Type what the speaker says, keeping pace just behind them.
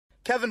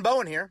Kevin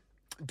Bowen here.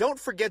 Don't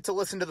forget to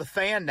listen to The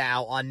Fan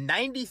now on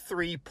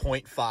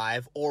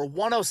 93.5 or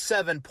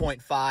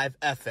 107.5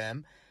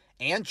 FM,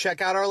 and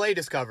check out our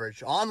latest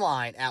coverage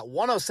online at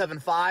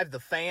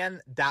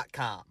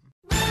 1075thefan.com.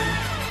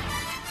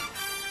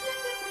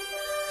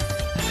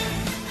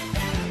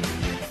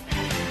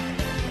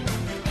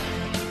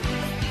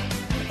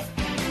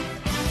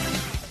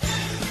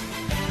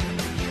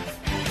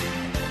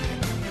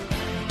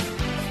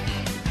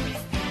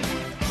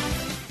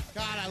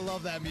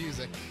 Love that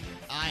music.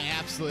 I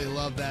absolutely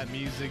love that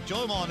music.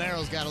 Joey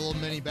Molinaro's got a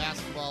little mini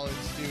basketball in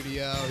the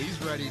studio.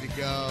 He's ready to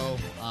go.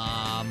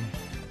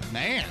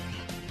 Man,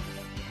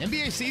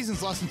 NBA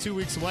season's less than 2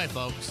 weeks away,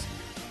 folks.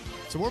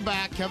 So we're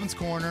back. Kevin's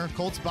Corner,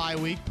 Colts bye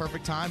week.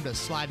 Perfect time to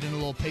slide in a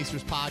little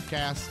Pacers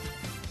podcast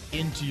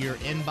into your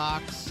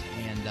inbox.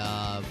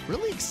 And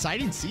really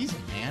exciting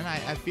season, man.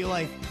 I feel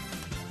like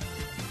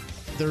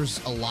there's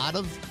a lot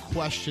of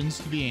questions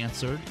to be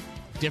answered.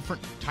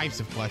 Different types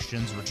of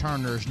questions,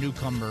 returners,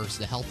 newcomers,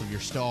 the health of your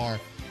star,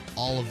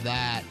 all of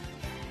that.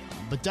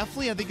 But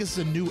definitely I think this is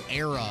a new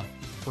era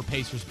for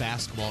Pacers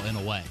basketball in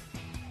a way.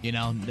 You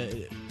know,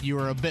 you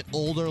were a bit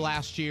older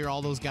last year,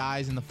 all those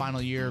guys in the final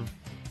year of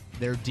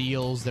their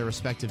deals, their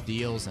respective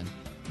deals, and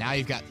now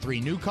you've got three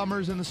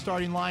newcomers in the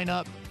starting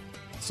lineup,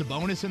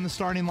 Sabonis in the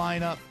starting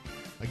lineup.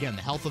 Again,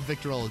 the health of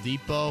Victor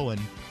Oladipo, and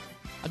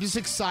I'm just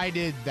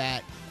excited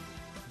that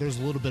there's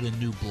a little bit of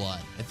new blood.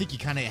 I think you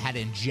kind of had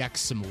to inject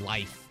some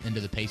life into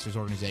the Pacers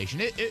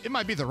organization. It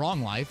might be the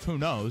wrong life, who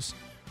knows,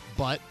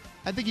 but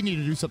I think you need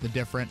to do something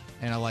different,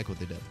 and I like what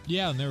they did.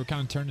 Yeah, and they were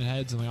kind of turning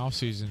heads in the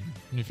offseason.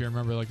 And if you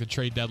remember, like the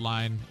trade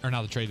deadline, or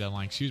not the trade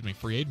deadline,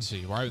 free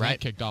agency, right? That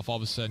kicked off, all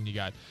of a sudden you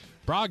got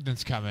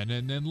Brogdon's coming,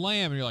 and then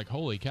Lamb, and you're like,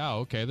 holy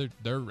cow, okay,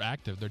 they're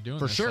active. They're doing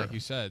this, like you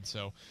said.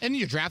 So, and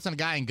you're drafting a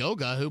guy in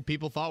Goga who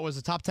people thought was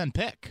a top 10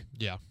 pick.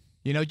 Yeah.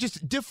 You know,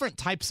 just different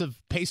types of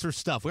Pacer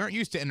stuff. We aren't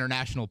used to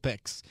international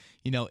picks,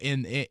 you know,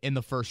 in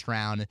the first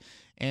round.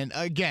 And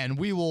again,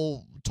 we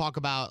will talk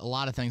about a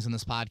lot of things in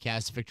this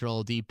podcast. Victor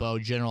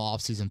Oladipo, general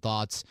offseason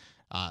thoughts.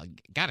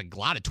 Got a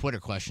lot of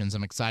Twitter questions.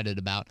 I'm excited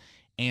about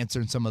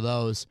answering some of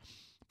those.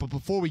 But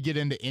before we get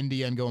into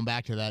India and going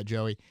back to that,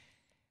 Joey,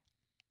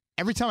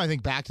 every time I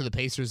think back to the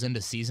Pacers' end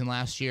of season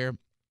last year,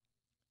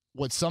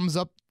 what sums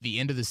up the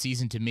end of the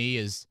season to me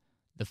is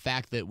the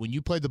fact that when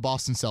you played the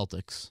Boston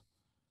Celtics,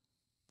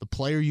 the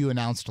player you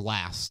announced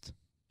last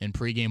in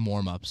pregame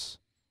warmups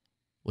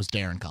was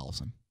Darren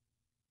Collison.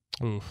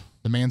 Oof.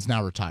 The man's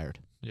now retired.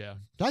 Yeah.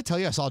 Did I tell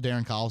you I saw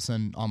Darren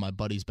Collison on my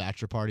buddy's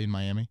bachelor party in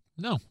Miami?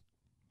 No. All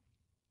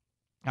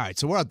right,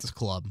 so we're at this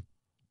club,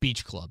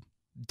 beach club.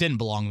 Didn't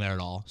belong there at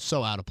all.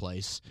 So out of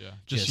place. Yeah.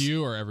 Just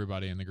you or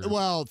everybody in the group?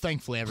 Well,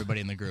 thankfully everybody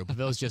in the group. If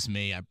it was just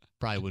me, I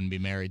probably wouldn't be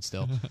married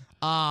still.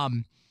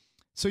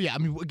 So, yeah, I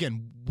mean,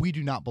 again, we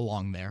do not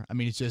belong there. I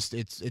mean, it's just,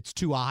 it's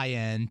too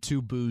high-end,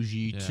 too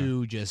bougie,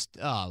 too just,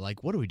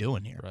 like, what are we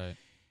doing here? Right.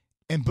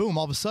 And boom,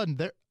 all of a sudden,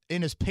 they're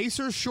in his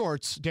Pacers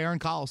shorts, Darren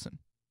Collison.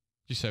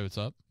 Did you say what's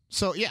up?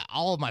 So, yeah,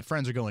 all of my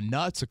friends are going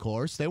nuts, of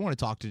course. They want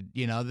to talk to,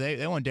 you know,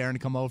 they want Darren to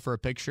come over for a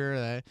picture,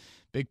 a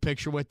big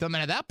picture with them.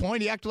 And at that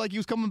point, he acted like he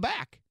was coming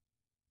back.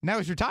 Now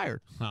he's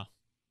retired. Huh.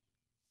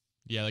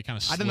 Yeah, they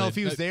kind of I don't know if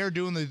he was there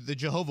doing the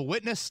Jehovah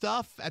Witness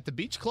stuff at the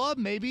beach club,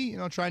 maybe, you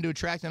know, trying to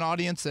attract an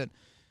audience that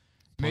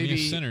maybe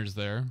sinners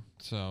there.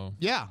 So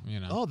yeah, you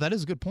know. Oh, that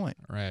is a good point.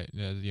 Right.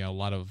 Yeah, a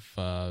lot of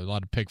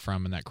pick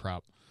from in that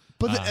crop.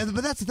 But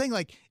but that's the thing.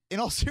 Like, in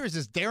all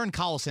seriousness, Darren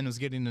Collison was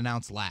getting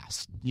announced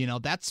last. You know,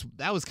 that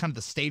was kind of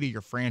the state of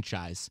your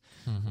franchise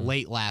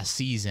late last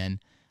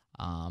season.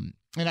 And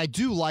I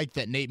do like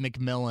that Nate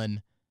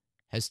McMillan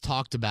has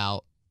talked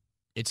about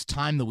it's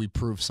time that we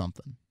prove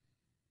something.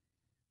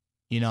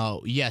 You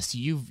know, yes,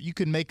 you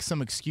can make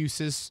some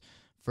excuses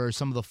for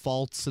some of the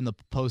faults in the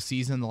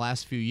postseason the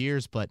last few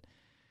years, but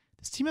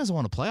this team hasn't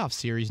won a playoff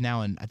series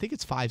now, and I think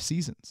it's 5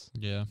 seasons.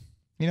 Yeah,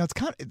 you know, it's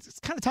kind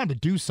of time to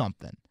do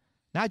something,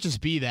 not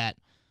just be that.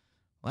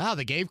 Wow,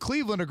 they gave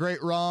Cleveland a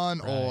great run,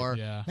 right, or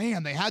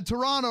man, they had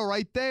Toronto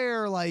right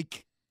there.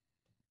 Like,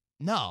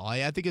 no,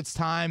 I think it's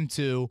time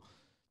to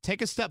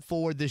take a step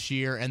forward this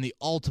year, and the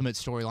ultimate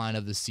storyline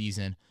of the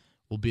season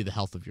will be the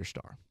health of your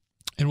star.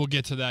 And we'll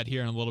get to that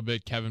here in a little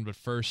bit, Kevin. But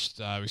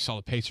first, we saw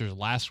the Pacers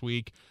last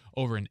week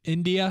over in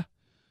India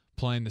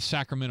playing the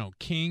Sacramento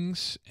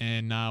Kings,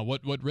 and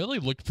what really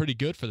looked pretty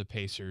good for the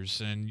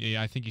Pacers. And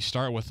I think you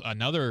start with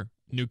another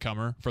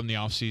newcomer from the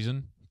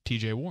offseason,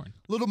 T.J. Warren.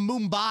 Little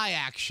Mumbai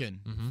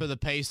action for the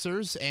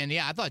Pacers. And,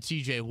 yeah, I thought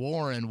T.J.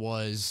 Warren he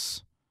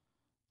was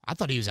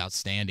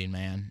outstanding,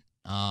 man.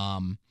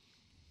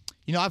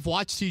 You know, I've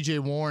watched T.J.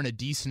 Warren a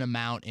decent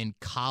amount in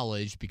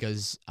college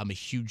because I'm a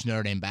huge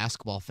Notre Dame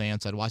basketball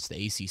fan, so I'd watch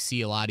the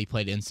ACC a lot. He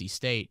played at NC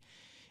State.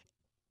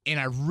 And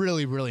I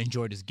really, really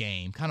enjoyed his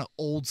game. Kind of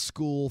old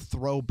school,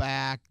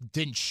 throwback.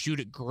 Didn't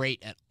shoot it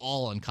great at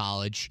all in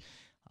college.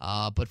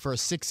 But for a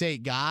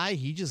 6'8" guy,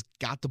 he just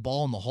got the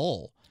ball in the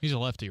hole. He's a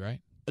lefty, right?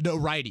 No,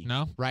 righty.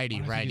 No? Righty.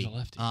 He's a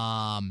lefty.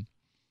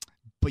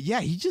 But,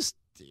 yeah, he just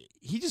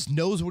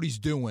knows what he's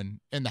doing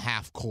in the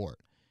half court.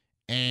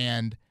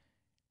 And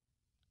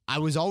I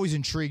was always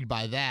intrigued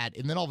by that.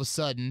 And then all of a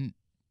sudden,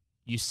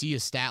 you see a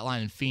stat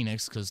line in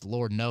Phoenix, because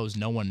Lord knows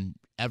no one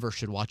ever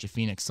should watch a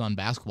Phoenix Sun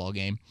basketball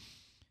game.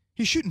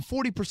 He's shooting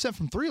 40%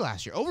 from three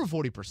last year, over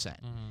 40%.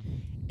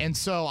 And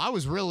so I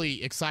was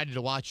really excited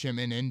to watch him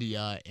in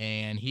India,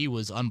 and he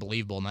was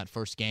unbelievable in that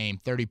first game.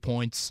 30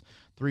 points,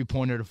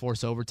 three-pointer to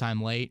force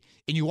overtime late.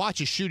 And you watch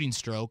his shooting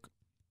stroke,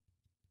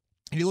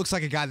 and he looks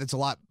like a guy that's a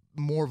lot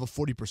more of a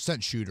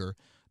 40% shooter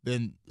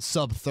than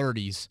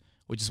sub-30s,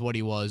 which is what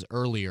he was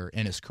earlier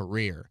in his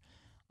career.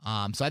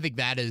 So I think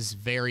that is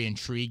very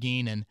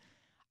intriguing, and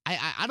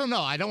I don't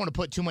know. I don't want to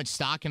put too much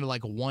stock into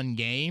like one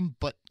game,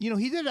 but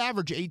he did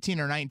average 18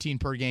 or 19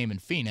 per game in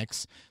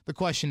Phoenix. The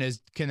question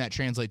is, can that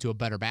translate to a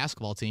better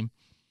basketball team?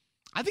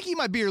 I think he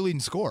might be your leading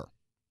scorer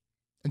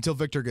until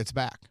Victor gets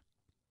back.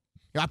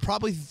 I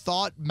probably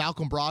thought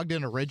Malcolm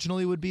Brogdon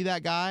originally would be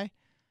that guy,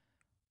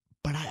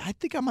 but I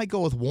think I might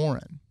go with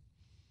Warren.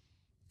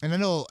 And I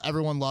know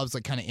everyone loves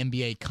like kind of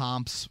NBA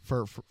comps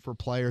for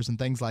players and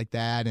things like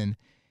that, and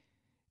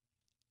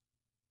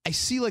I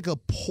see like a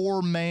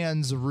poor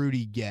man's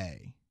Rudy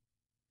Gay.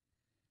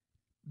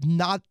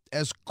 Not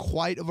as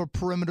quite of a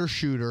perimeter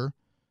shooter,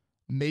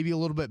 maybe a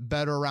little bit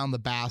better around the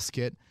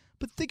basket,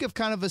 but think of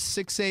kind of a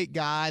 6'8"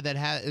 guy that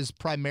is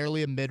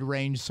primarily a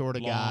mid-range sort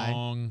of guy.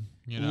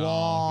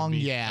 Long,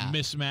 yeah. A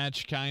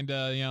mismatch kind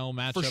of,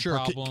 matchup for sure.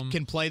 problem.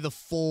 Can play the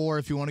 4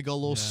 if you want to go a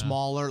little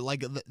smaller,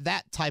 like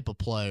that type of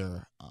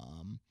player.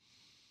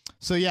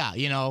 So yeah,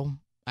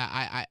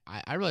 I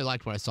really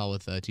liked what I saw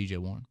with T.J.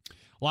 Warren.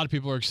 A lot of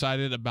people are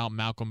excited about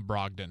Malcolm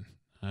Brogdon.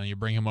 You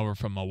bring him over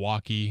from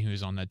Milwaukee,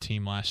 who's on that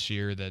team last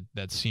year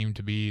that seemed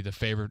to be the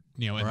favorite,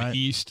 in the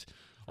East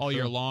all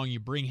year long. You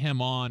bring him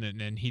on,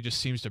 and he just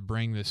seems to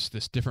bring this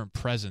different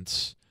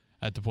presence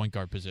at the point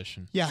guard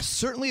position. Yeah,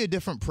 certainly a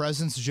different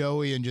presence,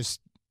 Joey, and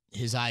just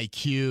his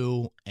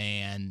IQ.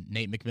 And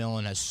Nate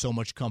McMillan has so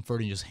much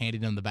comfort in just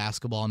handing him the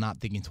basketball and not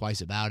thinking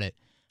twice about it.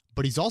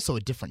 But he's also a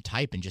different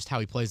type in just how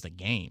he plays the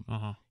game.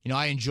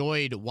 I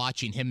enjoyed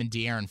watching him and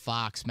De'Aaron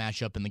Fox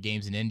match up in the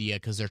games in India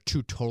because they're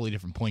two totally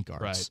different point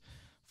guards. Right.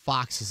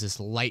 Fox is this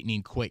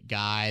lightning quick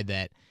guy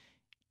that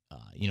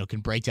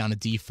can break down a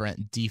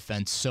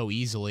defense so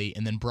easily,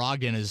 and then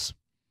Brogdon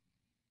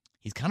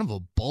he's kind of a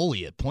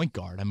bully at point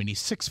guard. I mean,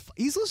 he's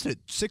listed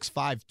at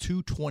 6'5",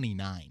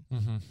 229.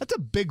 That's a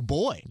big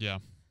boy. Yeah.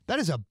 That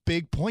is a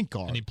big point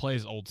guard. And he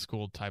plays old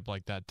school type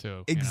like that,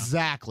 too.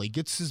 Exactly.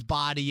 Gets his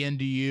body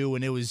into you,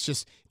 and it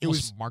was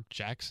Mark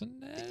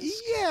Jackson.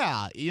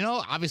 Yeah.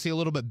 Obviously a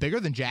little bit bigger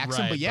than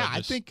Jackson, but yeah,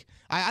 I think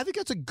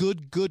that's a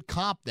good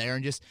comp there,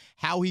 and just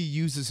how he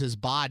uses his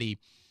body.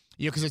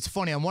 Because it's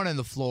funny, on one end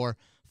of the floor,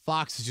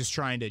 Fox is just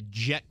trying to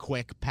jet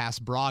quick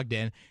past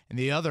Brogdon, and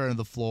the other end of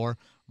the floor,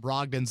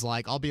 Brogdon's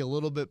like, I'll be a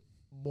little bit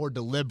more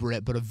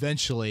deliberate, but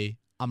eventually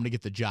I'm going to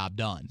get the job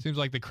done. Seems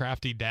like the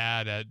crafty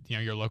dad at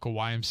your local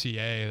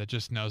YMCA that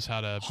just knows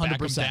how to back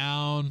him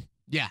down.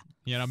 Yeah.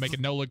 Make a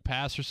no-look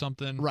pass or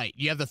something. Right.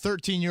 You have the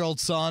 13-year-old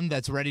son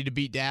that's ready to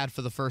beat dad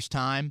for the first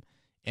time,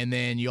 and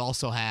then you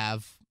also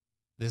have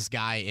this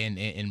guy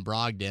in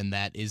Brogdon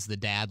that is the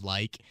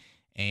dad-like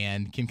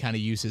and can kind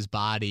of use his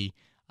body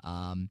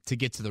to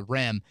get to the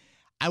rim.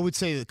 I would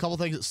say a couple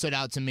things that stood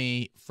out to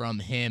me from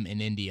him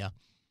in India.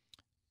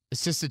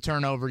 Assisted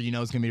turnover, is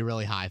going to be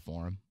really high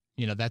for him.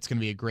 That's going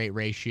to be a great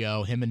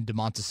ratio. Him and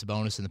Domantas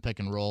Sabonis in the pick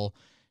and roll,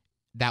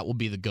 that will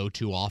be the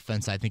go-to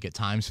offense, I think, at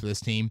times for this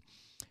team.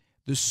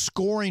 The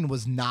scoring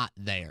was not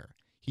there.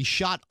 He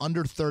shot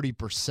under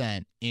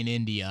 30% in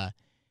India,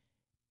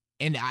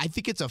 and I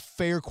think it's a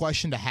fair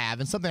question to have,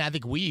 and something I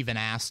think we even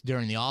asked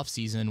during the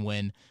offseason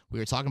when we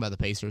were talking about the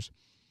Pacers.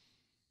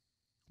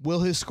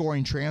 Will his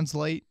scoring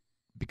translate?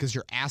 Because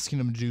you're asking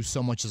him to do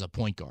so much as a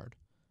point guard.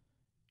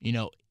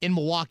 In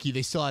Milwaukee,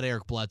 they still had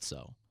Eric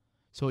Bledsoe.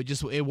 So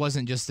it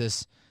wasn't just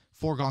this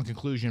foregone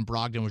conclusion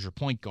Brogdon was your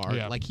point guard.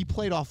 Yeah. Like, he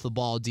played off the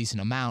ball a decent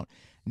amount.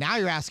 Now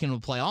you're asking him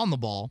to play on the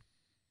ball,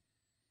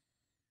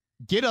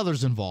 get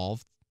others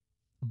involved,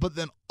 but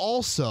then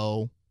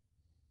also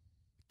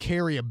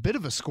carry a bit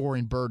of a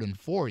scoring burden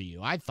for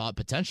you. I thought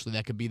potentially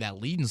that could be that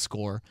leading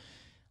scorer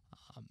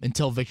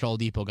until Victor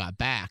Oladipo got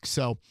back.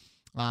 So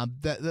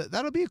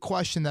that'll be a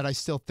question that I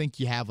still think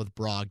you have with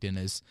Brogdon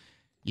is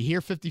you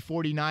hear 50,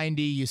 40,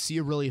 90, you see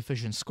a really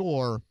efficient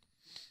score.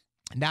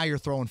 Now you're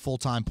throwing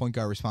full-time point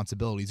guard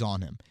responsibilities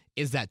on him.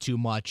 Is that too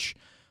much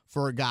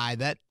for a guy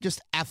that just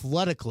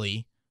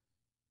athletically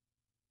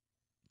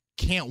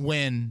can't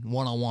win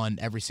one-on-one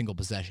every single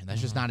possession? That's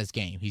just not his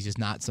game. He's just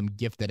not some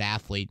gifted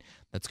athlete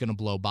that's going to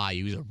blow by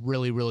you. He's a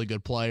really, really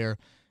good player.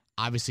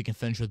 Obviously can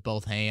finish with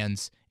both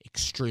hands.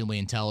 Extremely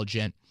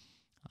intelligent.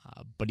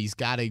 But he's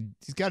got to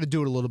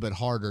do it a little bit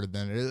harder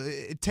than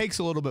it takes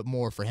a little bit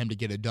more for him to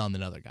get it done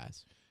than other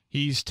guys.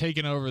 He's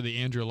taken over the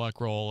Andrew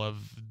Luck role of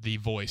the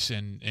voice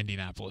in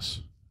Indianapolis,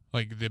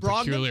 like the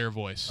Brogdon? Peculiar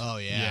voice. Oh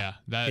yeah.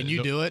 Can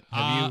you do it?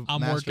 Have you I'm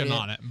mastered working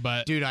on it,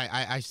 but dude,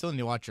 I still need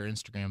to watch your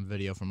Instagram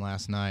video from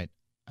last night.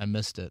 I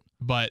missed it.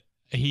 But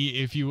have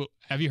you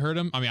heard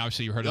him? I mean,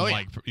 obviously you heard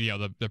him yeah.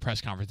 the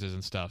press conferences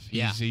and stuff.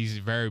 Yeah. He's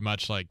very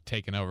much like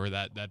taken over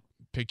that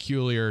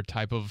peculiar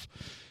type of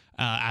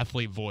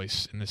athlete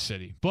voice in the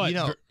city. But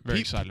very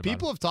excited about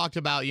people it. have talked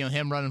about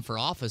him running for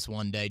office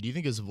one day. Do you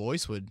think his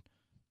voice would?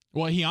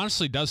 Well, he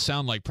honestly does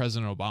sound like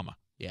President Obama.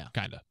 Yeah,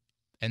 kind of.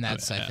 And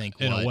that's I think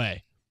in a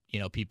way.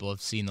 People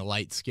have seen the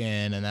light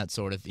skin and that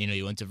sort of.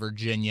 He went to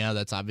Virginia.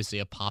 That's obviously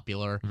a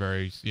popular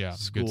good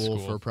school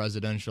for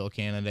presidential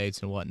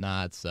candidates and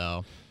whatnot.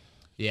 So,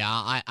 yeah,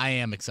 I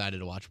am excited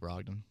to watch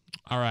Brogdon.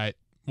 All right.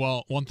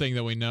 Well, one thing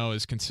that we know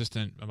is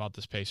consistent about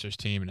this Pacers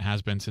team, and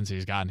has been since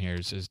he's gotten here,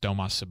 is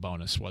Domas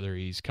Sabonis. Whether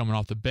he's coming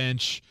off the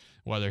bench,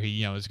 whether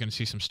he is going to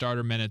see some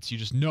starter minutes, you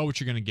just know what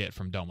you're going to get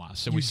from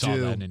Domas, and we saw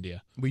that in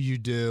India. You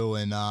do,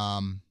 and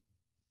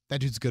that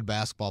dude's a good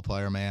basketball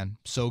player, man.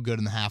 So good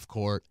in the half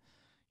court.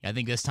 I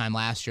think this time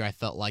last year I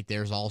felt like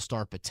there's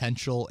all-star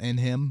potential in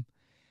him.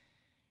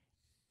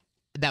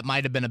 That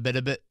might have been a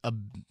bit of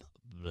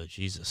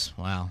Jesus,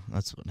 wow.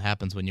 That's what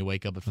happens when you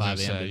wake up at 5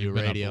 a.m. to do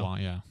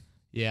radio.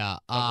 Yeah.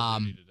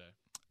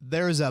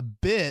 There's a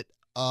bit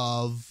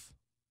of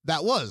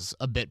that was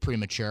a bit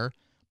premature,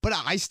 but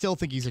I still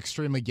think he's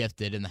extremely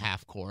gifted in the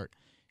half court.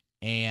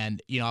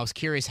 And, I was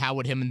curious how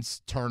would him and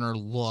Turner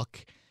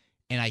look.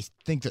 And I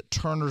think that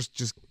Turner's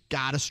just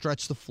got to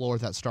stretch the floor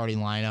with that starting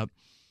lineup.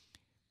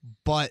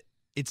 But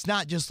it's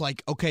not just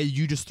like, okay,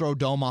 you just throw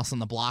Domas on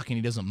the block and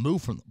he doesn't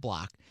move from the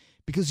block,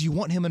 because you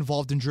want him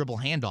involved in dribble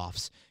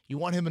handoffs. You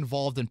want him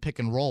involved in pick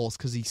and rolls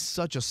because he's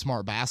such a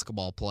smart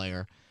basketball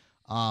player.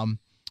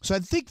 So I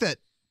think that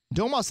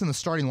Domas in the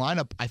starting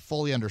lineup, I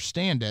fully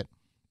understand it.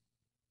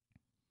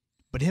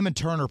 But him and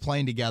Turner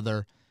playing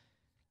together,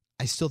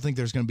 I still think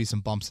there's going to be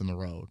some bumps in the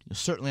road.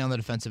 Certainly on the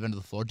defensive end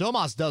of the floor.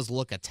 Domas does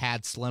look a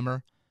tad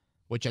slimmer,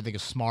 which I think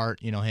is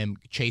smart. Him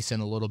chasing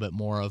a little bit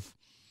more of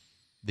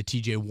the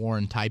TJ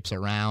Warren types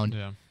around,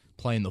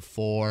 playing the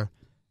 4.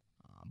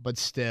 But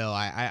still,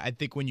 I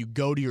think when you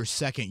go to your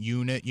second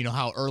unit,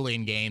 how early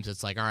in games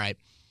it's like, all right,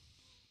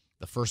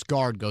 the first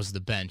guard goes to the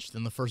bench,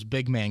 then the first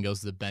big man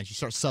goes to the bench. You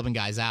start subbing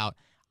guys out.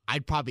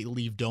 I'd probably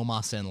leave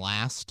Domas in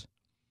last,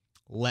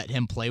 let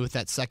him play with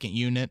that second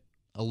unit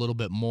a little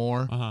bit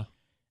more.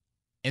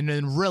 And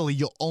then really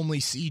you'll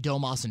only see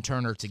Domas and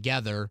Turner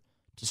together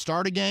to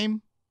start a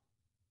game,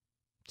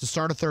 to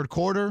start a third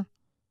quarter,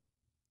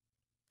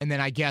 and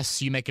then I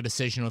guess you make a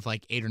decision with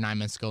like 8 or 9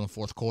 minutes to go in the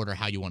fourth quarter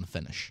how you want to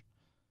finish.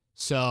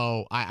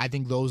 So I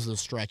think those are the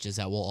stretches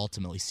that we'll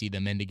ultimately see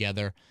them in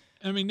together.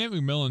 I mean, Nate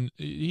McMillan,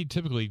 he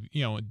typically,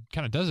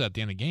 kind of does that at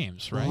the end of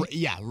games, right?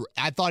 Yeah,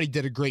 I thought he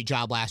did a great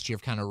job last year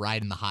of kind of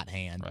riding the hot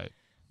hand. Right.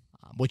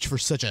 Which for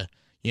such a,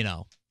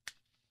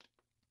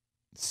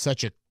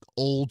 such a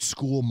old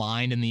school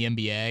mind in the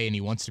NBA, and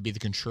he wants to be the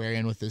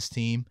contrarian with this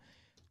team,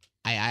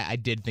 I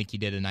did think he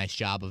did a nice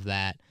job of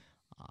that.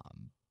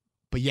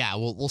 But yeah,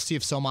 we'll see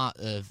if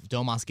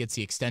Domas gets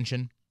the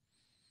extension,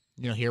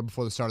 here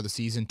before the start of the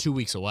season. 2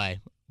 weeks away,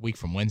 week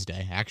from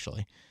Wednesday,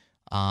 actually.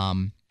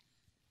 But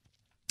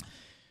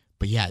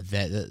yeah,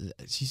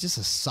 he's just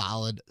a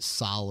solid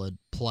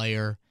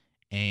player,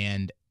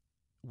 and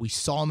we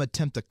saw him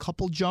attempt a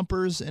couple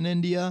jumpers in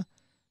India.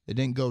 They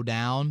didn't go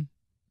down,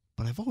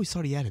 but I've always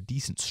thought he had a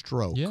decent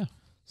stroke. Yeah.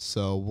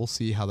 So we'll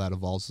see how that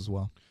evolves as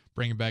well.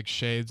 Bringing back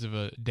shades of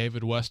a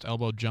David West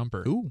elbow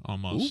jumper.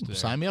 Almost.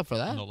 Sign me up for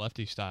that. On the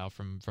lefty style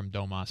from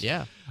Domas.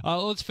 Yeah.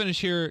 Let's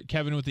finish here,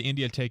 Kevin, with the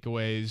India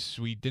takeaways.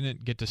 We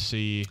didn't get to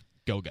see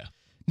Goga.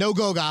 No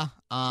Goga.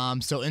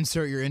 So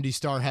insert your Indy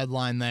Star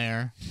headline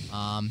there.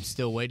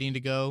 Still waiting to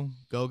go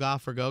Goga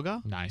for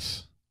Goga.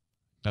 Nice.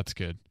 That's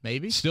good.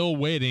 Maybe. Still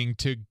waiting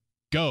to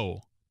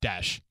go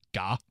dash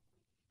ga.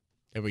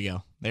 There we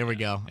go.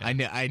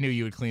 Yeah. I knew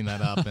you would clean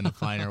that up in a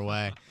finer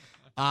way.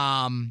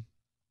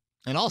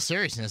 In all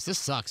seriousness, this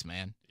sucks,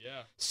 man.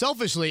 Yeah.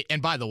 Selfishly,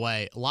 and by the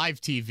way,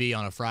 live TV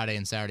on a Friday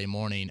and Saturday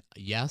morning,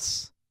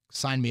 yes.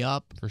 Sign me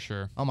up. For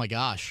sure. Oh, my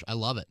gosh. I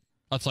love it.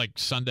 That's like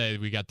Sunday,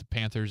 we got the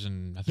Panthers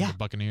and I think the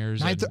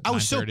Buccaneers. I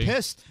was so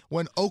pissed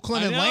when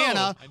Oakland,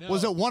 Atlanta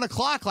was at 1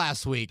 o'clock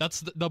last week.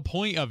 That's the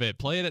point of it.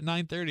 Play it at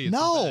 9:30.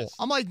 No.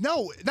 I'm like,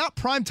 no, not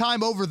prime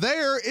time over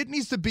there. It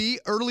needs to be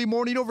early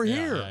morning over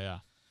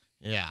here.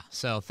 Yeah.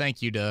 So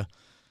thank you to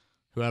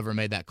whoever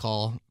made that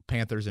call,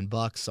 Panthers and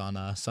Bucks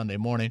on Sunday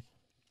morning.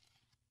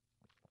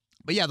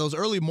 But yeah, those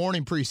early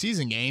morning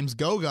preseason games,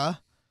 Goga,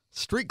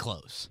 street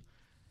clothes.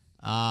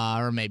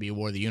 Or maybe he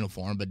wore the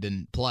uniform but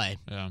didn't play.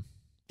 Yeah.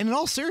 And in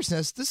all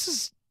seriousness, this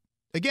is,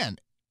 again,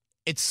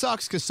 it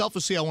sucks because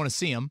selfishly I want to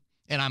see him,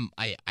 and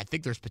I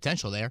think there's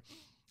potential there.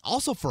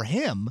 Also for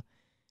him,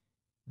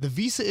 the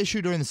visa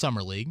issue during the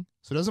Summer League,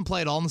 so doesn't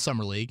play at all in the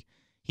Summer League.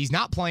 He's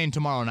not playing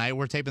tomorrow night.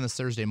 We're taping this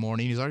Thursday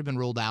morning. He's already been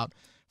ruled out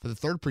for the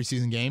third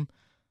preseason game.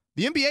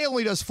 The NBA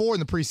only does 4 in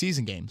the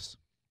preseason games.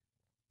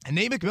 And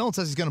Nate McMillan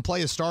says he's going to play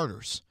his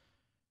starters,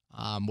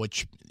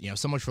 which,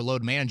 so much for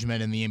load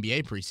management in the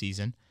NBA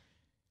preseason.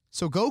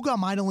 So Goga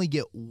might only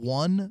get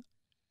 1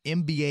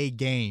 NBA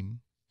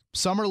game,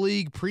 Summer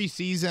League,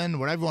 preseason,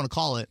 whatever you want to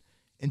call it,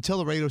 until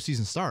the regular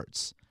season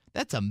starts.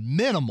 That's a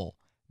minimal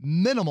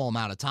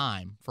amount of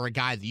time for a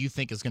guy that you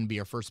think is going to be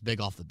your first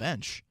big off the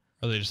bench.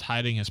 Are they just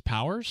hiding his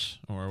powers,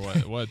 or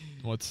what?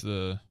 What's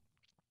the?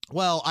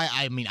 Well,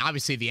 I mean,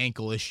 obviously the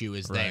ankle issue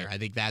is there. Right. I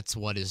think that's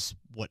what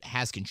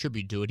has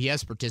contributed to it. He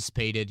has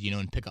participated,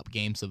 in pickup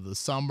games of the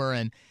summer,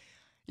 and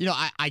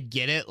I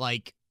get it.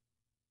 Like,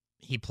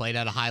 he played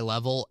at a high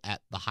level,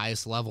 at the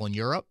highest level in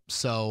Europe,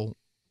 so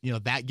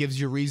that gives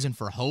you reason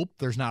for hope.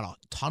 There's not a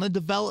ton of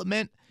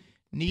development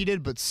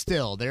needed, but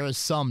still, there is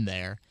some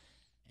there,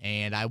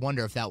 and I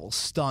wonder if that will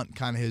stunt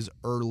kind of his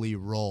early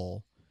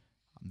role.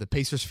 The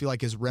Pacers feel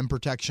like his rim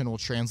protection will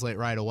translate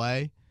right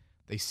away.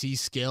 They see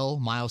skill.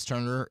 Miles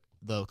Turner,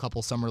 the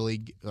couple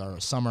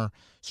summer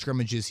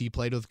scrimmages he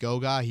played with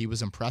Goga, he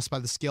was impressed by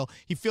the skill.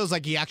 He feels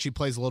like he actually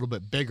plays a little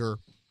bit bigger,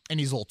 and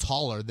he's a little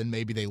taller than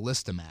maybe they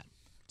list him at.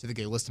 I think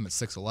they list him at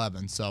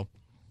 6'11". So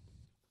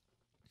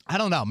I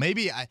don't know.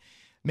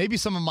 Maybe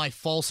some of my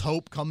false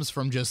hope comes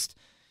from just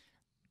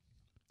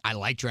I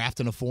like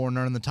drafting a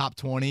foreigner in the top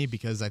 20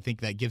 because I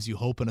think that gives you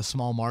hope in a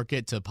small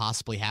market to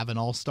possibly have an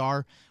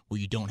all-star where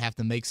you don't have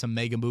to make some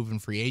mega move in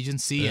free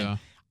agency. Yeah. And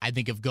I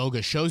think if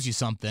Goga shows you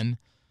something,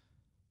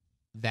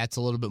 that's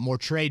a little bit more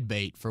trade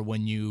bait for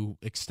when you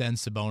extend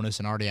Sabonis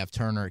and already have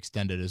Turner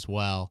extended as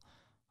well.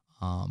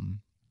 I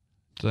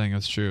think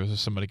that's true. So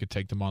somebody could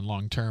take them on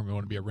long term. It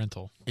wouldn't be a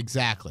rental.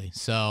 Exactly.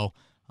 So,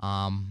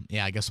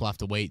 I guess we'll have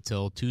to wait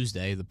till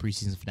Tuesday, the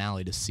preseason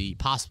finale, to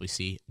possibly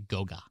see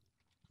Goga.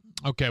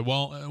 Okay,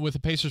 well, with the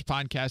Pacers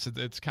podcast,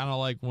 it's kind of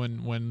like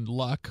when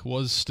Luck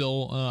was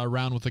still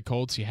around with the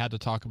Colts, you had to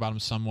talk about him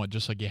somewhat,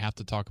 just like you have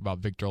to talk about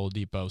Victor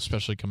Oladipo,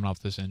 especially coming off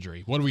this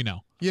injury. What do we know?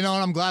 And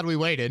I'm glad we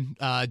waited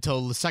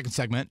till the second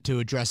segment to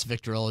address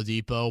Victor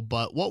Oladipo,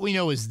 but what we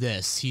know is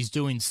this. He's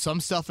doing some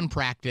stuff in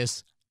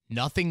practice,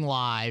 nothing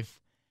live,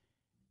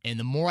 and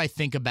the more I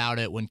think about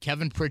it, when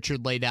Kevin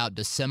Pritchard laid out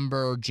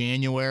December or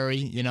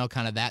January,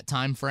 kind of that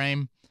time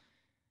frame,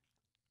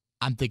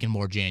 I'm thinking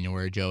more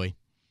January, Joey.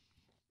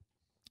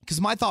 Because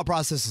my thought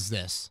process is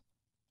this.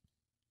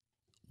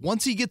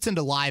 Once he gets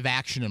into live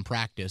action in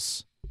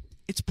practice,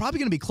 it's probably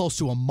going to be close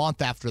to a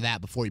month after that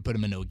before you put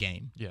him into a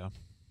game. Yeah.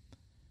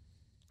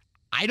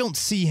 I don't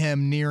see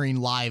him nearing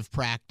live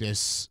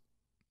practice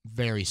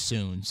very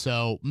soon.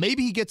 So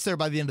maybe he gets there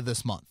by the end of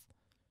this month.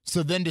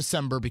 So then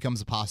December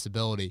becomes a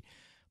possibility.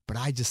 But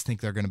I just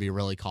think they're going to be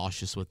really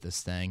cautious with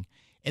this thing.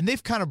 And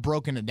they've kind of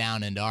broken it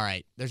down into, all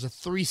right, there's a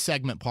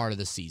 3-segment part of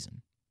the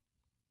season.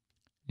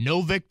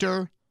 No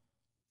Victor,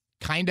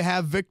 kind of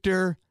have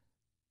Victor,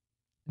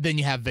 then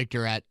you have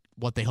Victor at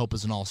what they hope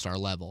is an all-star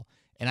level.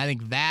 And I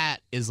think that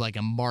is like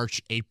a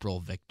March,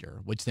 April Victor,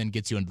 which then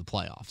gets you into the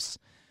playoffs.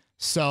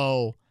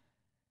 So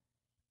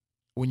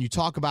when you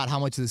talk about how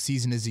much of the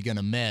season is he going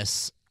to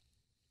miss,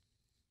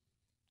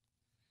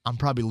 I'm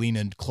probably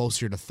leaning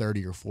closer to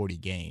 30 or 40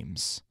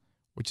 games,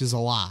 which is a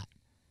lot.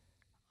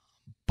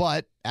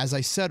 But as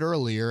I said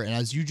earlier, and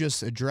as you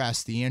just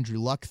addressed the Andrew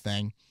Luck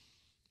thing,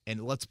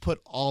 and let's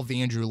put all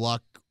the Andrew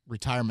Luck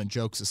retirement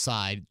jokes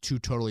aside, two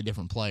totally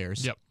different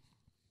players. Yep.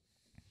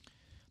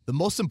 The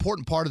most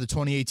important part of the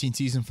 2018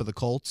 season for the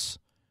Colts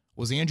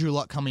was Andrew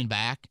Luck coming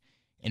back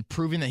and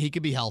proving that he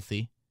could be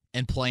healthy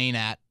and playing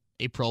at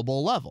a Pro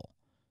Bowl level.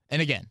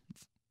 And again,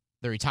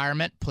 the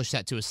retirement, push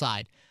that to a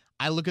side.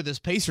 I look at this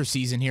Pacer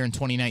season here in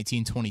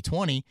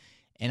 2019-2020,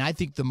 and I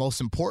think the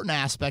most important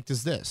aspect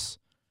is this.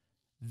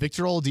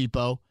 Victor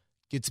Oladipo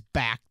gets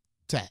back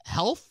to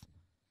health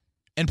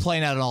and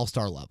playing at an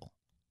all-star level.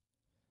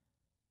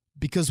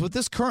 Because with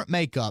this current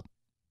makeup,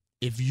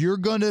 if you're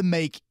going to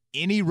make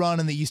any run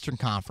in the Eastern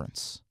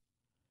Conference,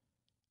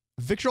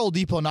 Victor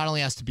Oladipo not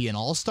only has to be an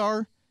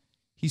all-star,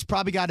 he's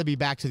probably got to be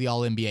back to the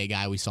all-NBA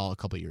guy we saw a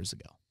couple years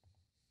ago.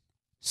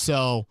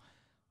 So,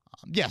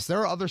 yes, there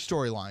are other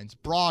storylines.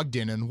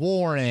 Brogdon and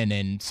Warren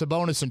and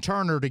Sabonis and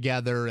Turner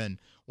together, and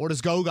what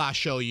does Goga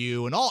show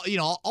you? And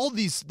all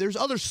these, there's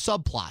other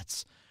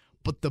subplots.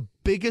 But the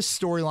biggest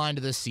storyline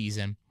to this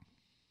season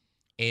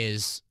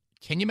is,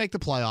 can you make the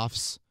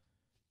playoffs?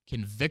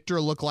 Can Victor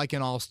look like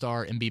an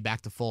all-star and be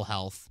back to full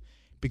health?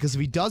 Because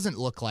if he doesn't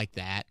look like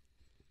that,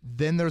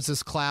 then there's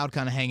this cloud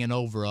kind of hanging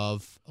over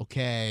of,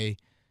 okay,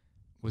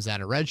 was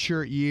that a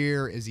redshirt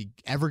year? Is he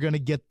ever going to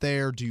get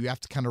there? Do you have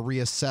to kind of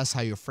reassess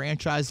how your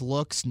franchise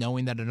looks,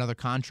 knowing that another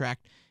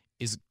contract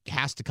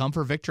has to come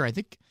for Victor? I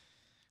think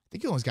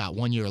he only's got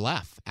 1 year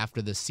left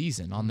after this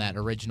season on that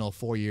original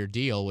 4-year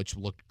deal, which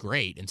looked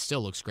great and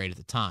still looks great at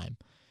the time.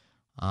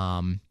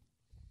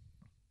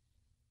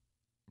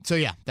 So,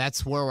 yeah,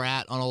 that's where we're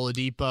at on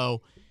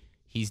Oladipo.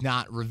 He's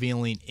not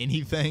revealing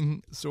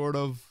anything sort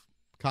of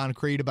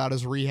concrete about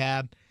his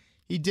rehab.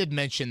 He did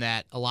mention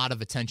that a lot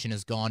of attention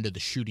has gone to the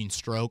shooting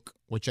stroke,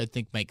 which I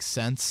think makes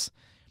sense.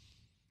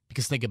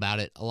 Because think about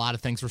it, a lot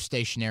of things were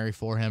stationary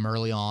for him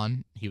early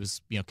on. He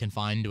was,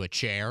 confined to a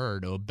chair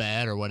or to a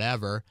bed or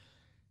whatever.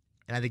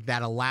 And I think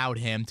that allowed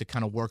him to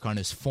kind of work on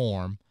his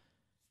form.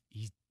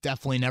 He's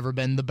definitely never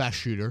been the best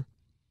shooter.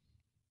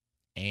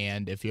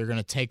 And if you're going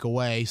to take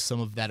away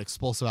some of that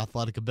explosive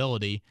athletic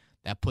ability,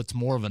 that puts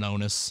more of an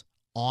onus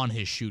on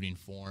his shooting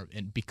form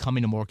and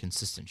becoming a more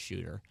consistent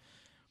shooter.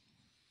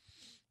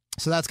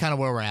 So that's kind of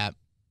where we're at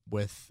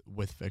with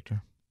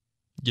Victor.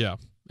 Yeah.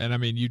 And I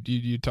mean,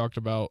 you talked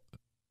about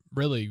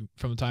really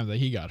from the time that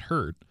he got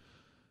hurt,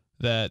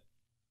 that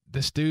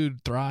this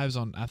dude thrives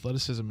on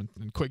athleticism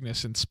and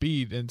quickness and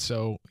speed. And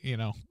so,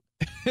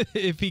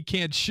 if he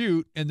can't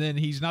shoot and then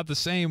he's not the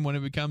same when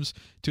it comes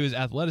to his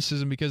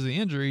athleticism because of the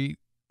injury,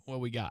 what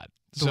we got.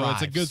 So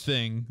it's a good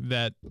thing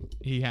that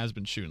he has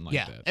been shooting like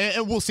that.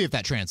 And we'll see if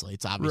that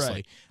translates, obviously.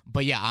 Right.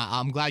 But, yeah,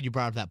 I'm glad you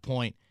brought up that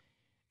point.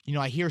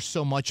 I hear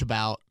so much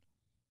about,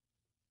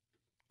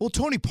 well,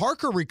 Tony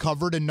Parker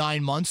recovered in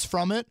 9 months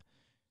from it,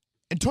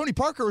 and Tony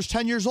Parker was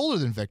 10 years older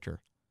than Victor.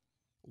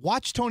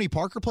 Watch Tony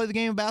Parker play the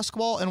game of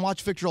basketball and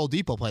watch Victor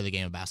Oladipo play the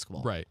game of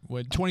basketball. Right.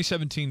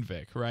 2017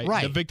 Vic, right?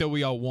 Right. The Vic that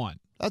we all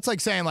want. That's like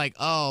saying,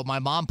 oh, my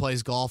mom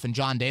plays golf and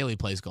John Daly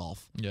plays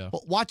golf. Yeah.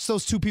 Well, watch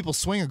those two people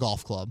swing a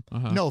golf club.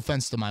 No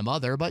offense to my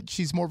mother, but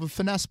she's more of a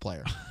finesse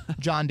player.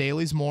 John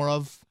Daly's more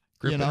of,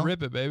 grip and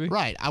rip it, baby.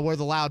 Right. I wear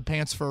the loud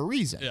pants for a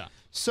reason. Yeah.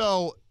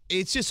 So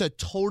it's just a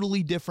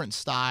totally different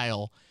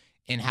style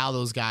in how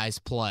those guys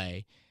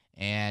play.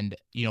 And,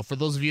 for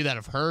those of you that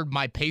have heard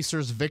my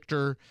Pacers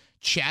Victor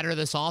chatter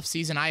this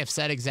offseason, I have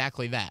said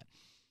exactly that.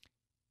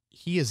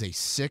 He is a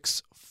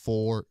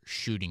 6'4"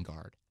 shooting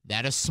guard.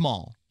 That is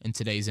small in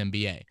today's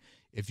NBA.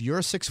 If you're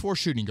a 6'4"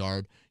 shooting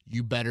guard,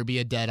 you better be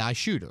a dead-eye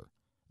shooter.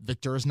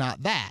 Victor is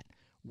not that.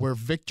 Where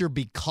Victor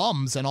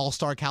becomes an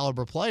all-star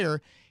caliber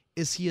player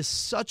is he is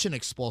such an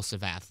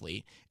explosive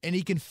athlete, and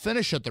he can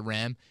finish at the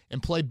rim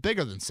and play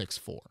bigger than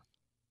 6'4".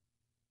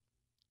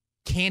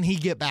 Can he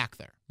get back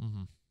there?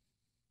 Mm-hmm.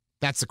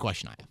 That's the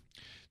question I have.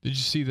 Did you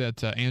see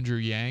that Andrew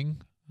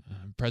Yang,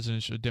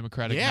 presidential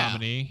Democratic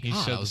nominee? He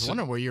said, I was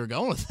wondering where you were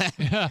going with that.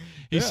 Yeah,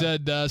 he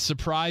said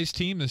surprise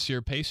team this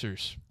year,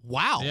 Pacers.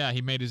 Wow. Yeah,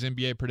 he made his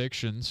NBA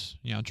predictions.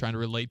 Trying to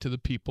relate to the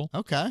people.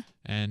 Okay.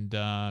 And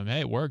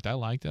hey, it worked. I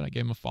liked it. I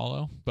gave him a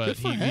follow. But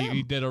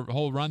he did a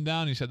whole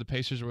rundown. He said the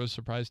Pacers were a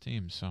surprise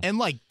team. So and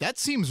that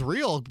seems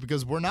real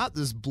because we're not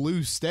this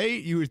blue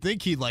state. You would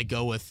think he'd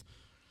go with,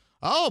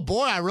 oh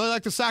boy, I really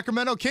like the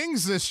Sacramento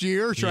Kings this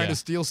year, trying to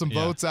steal some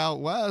votes out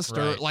west,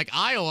 right. or like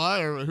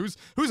Iowa, or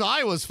who's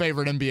Iowa's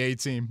favorite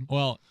NBA team?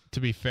 Well, to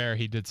be fair,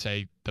 he did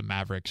say the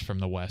Mavericks from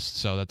the west,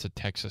 so that's a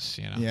Texas,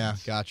 Yeah,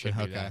 gotcha.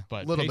 Okay,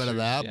 but a little Pacers, bit of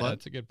that, but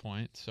that's a good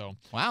point. So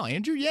wow,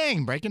 Andrew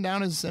Yang breaking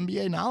down his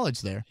NBA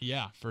knowledge there.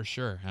 Yeah, for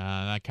sure.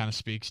 That kind of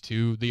speaks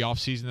to the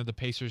offseason that the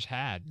Pacers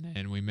had,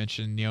 and we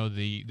mentioned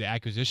the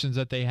acquisitions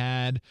that they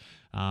had.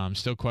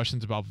 Still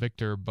questions about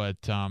Victor, but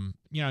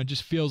it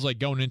just feels like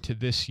going into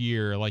this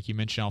year, like you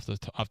mentioned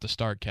off the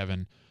start,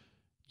 Kevin,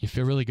 you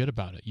feel really good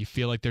about it. You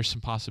feel like there's some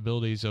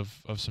possibilities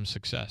of some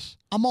success.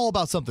 I'm all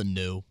about something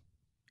new,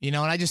 and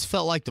I just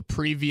felt like the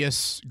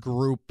previous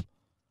group,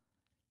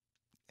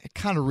 it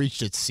kind of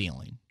reached its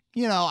ceiling.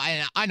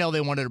 I know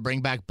they wanted to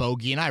bring back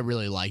Bogey, and I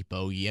really like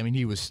Bogey. I mean,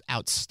 he was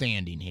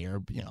outstanding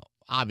here.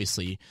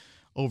 Obviously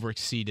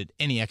overexceeded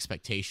any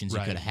expectations you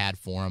could have had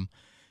for him.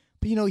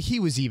 But, he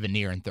was even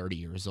nearing 30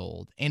 years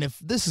old. And if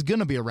this is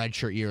going to be a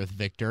redshirt year with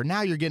Victor,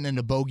 now you're getting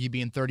into Bogey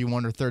being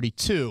 31 or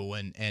 32.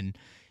 And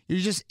you're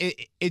just,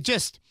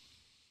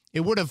 it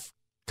would have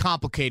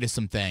complicated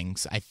some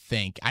things, I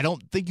think. I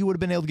don't think you would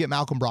have been able to get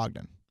Malcolm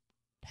Brogdon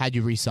had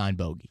you re-signed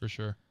Bogey. For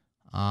sure.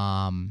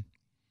 I'm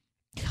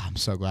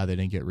so glad they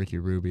didn't get Ricky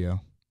Rubio.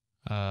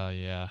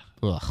 Yeah.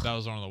 Ugh. That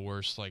was one of the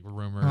worst,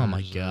 rumors oh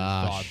my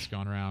gosh. thoughts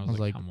going around. I was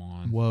like, come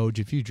on. Woj,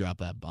 if you drop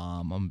that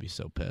bomb, I'm going to be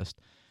so pissed.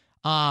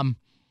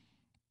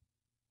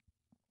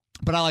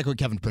 But I like what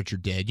Kevin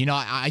Pritchard did.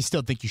 I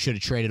still think you should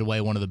have traded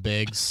away one of the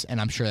bigs,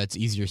 and I'm sure that's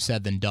easier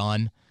said than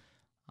done.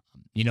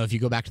 If you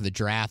go back to the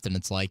draft and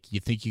it's like you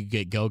think you could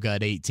get Goga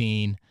at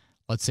 18,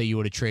 let's say you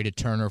would have traded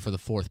Turner for the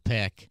 4th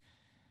pick,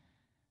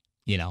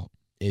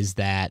 is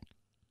that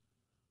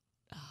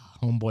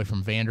homeboy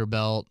from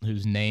Vanderbilt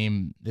whose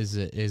name is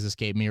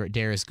escaped me,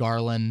 Darius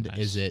Garland? Nice.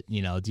 Is it,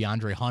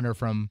 DeAndre Hunter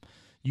from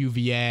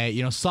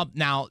UVA?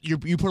 Now you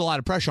put a lot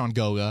of pressure on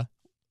Goga,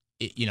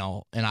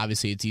 and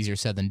obviously it's easier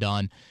said than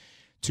done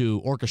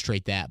to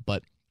orchestrate that.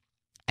 But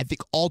I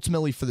think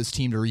ultimately for this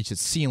team to reach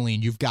its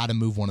ceiling, you've got to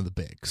move one of the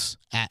bigs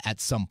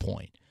at some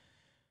point.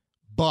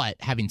 But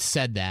having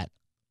said that,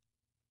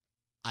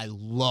 I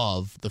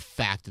love the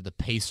fact that the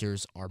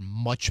Pacers are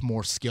much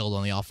more skilled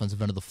on the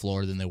offensive end of the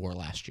floor than they were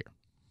last year.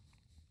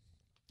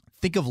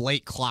 Think of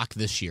late clock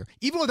this year,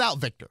 even without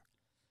Victor.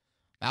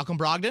 Malcolm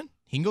Brogdon,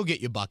 he can go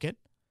get you a bucket.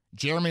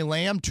 Jeremy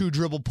Lamb,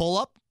 2-dribble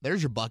pull-up,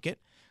 there's your bucket.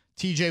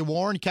 TJ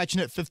Warren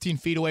catching it 15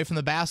 feet away from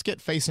the basket,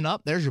 facing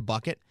up. There's your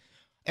bucket.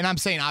 And I'm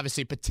saying,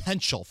 obviously,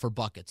 potential for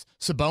buckets.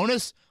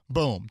 Sabonis,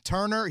 boom.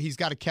 Turner, he's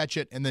got to catch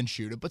it and then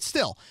shoot it. But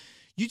still,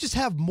 you just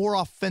have more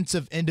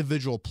offensive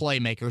individual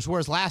playmakers,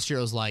 whereas last year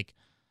it was like,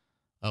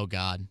 oh,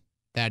 God,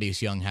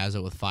 Thaddeus Young has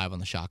it with 5 on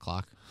the shot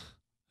clock.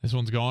 This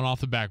one's going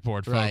off the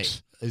backboard, folks.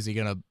 Right. Is he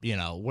going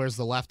to, where's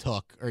the left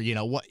hook? Or,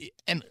 what?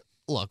 And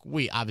look,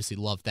 we obviously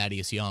love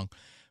Thaddeus Young,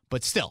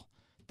 but still,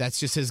 that's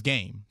just his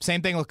game.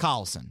 Same thing with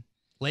Collison.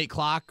 Late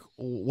clock,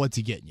 what's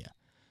he getting you?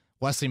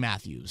 Wesley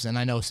Matthews, and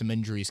I know some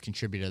injuries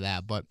contribute to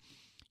that, but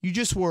you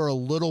just were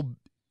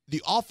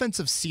the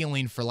offensive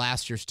ceiling for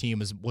last year's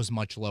team was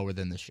much lower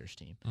than this year's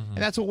team. Mm-hmm.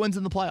 And that's what wins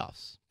in the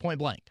playoffs, point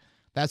blank.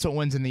 That's what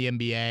wins in the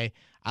NBA.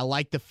 I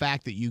like the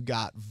fact that you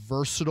got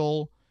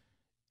versatile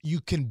you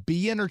can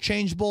be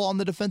interchangeable on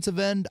the defensive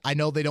end. I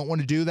know they don't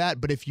want to do that,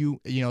 but if you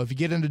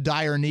get into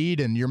dire need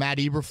and you're Matt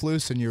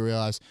Eberflus and you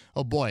realize,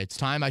 oh boy, it's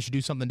time I should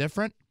do something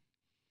different,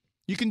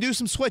 you can do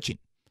some switching,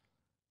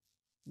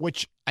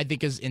 which I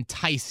think is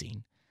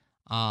enticing.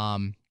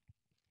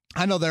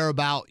 I know they're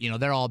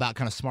all about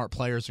kind of smart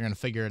players are going to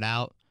figure it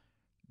out.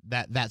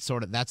 That's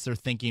their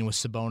thinking with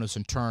Sabonis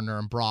and Turner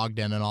and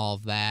Brogdon and all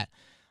of that.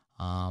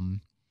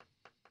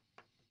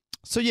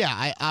 So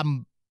yeah,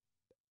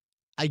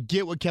 I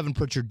get what Kevin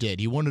Pritchard did.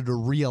 He wanted to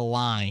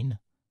realign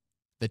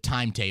the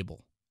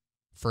timetable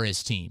for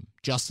his team.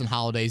 Justin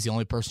Holiday is the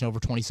only person over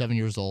 27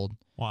 years old.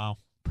 Wow.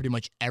 Pretty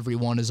much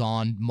everyone is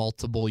on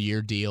multiple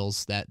year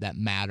deals that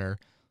matter.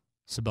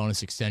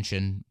 Sabonis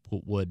extension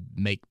would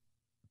make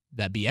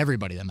that be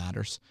everybody that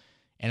matters.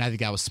 And I think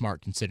that was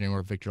smart considering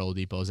where Victor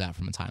Oladipo is at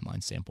from a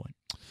timeline standpoint.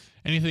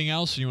 Anything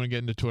else? Or you want to get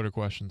into Twitter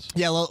questions?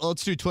 Yeah,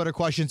 let's do Twitter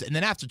questions. And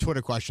then after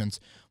Twitter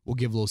questions, we'll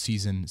give a little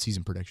season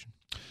prediction.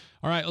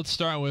 All right, let's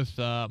start with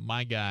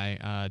my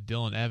guy,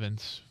 Dylan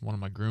Evans, one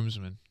of my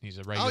groomsmen. He's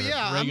a regular. Oh,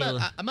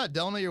 yeah, I met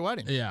Dylan at your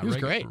wedding. Yeah, he was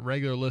great.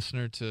 Regular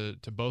listener to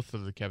both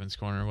of the Kevin's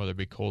Corner, whether it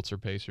be Colts or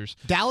Pacers.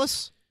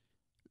 Dallas?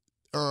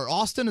 Or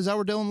Austin, is that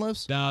where Dylan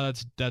lives? No,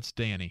 that's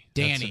Danny.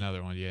 Danny. That's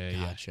another one. Yeah,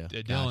 gotcha.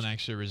 Dylan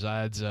actually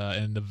resides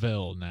in the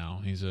Ville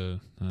now. He's okay.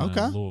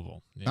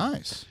 Louisville. Yeah.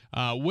 Nice.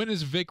 When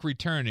is Vic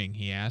returning,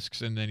 he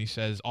asks, and then he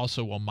says,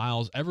 also, will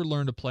Miles ever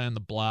learn to play on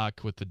the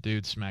block with the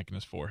dude smacking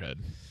his forehead?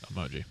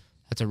 Emoji.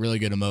 That's a really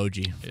good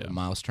emoji for Yeah.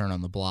 Miles Turner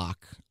on the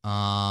block.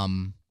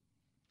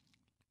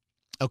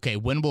 Okay,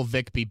 when will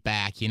Vic be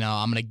back?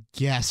 I'm going to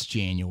guess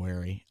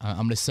January. I'm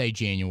going to say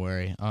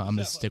January. I'm going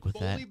to stick with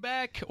that. Fully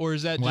back, or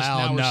is that just Well,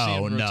 now we're no,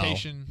 seeing no.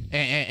 rotation?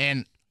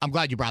 And I'm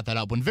glad you brought that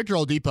up. When Victor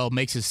Oladipo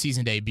makes his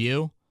season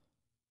debut,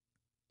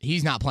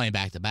 he's not playing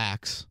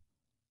back-to-backs.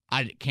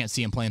 I can't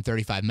see him playing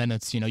 35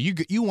 minutes.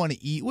 You want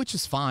to eat, which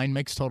is fine,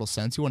 makes total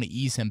sense. You want to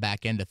ease him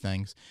back into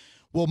things.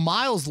 Will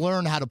Miles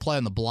learn how to play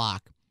on the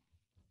block?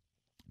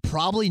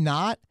 Probably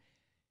not.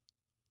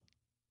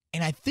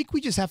 And I think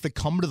we just have to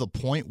come to the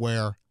point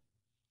where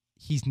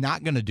he's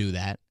not going to do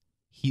that.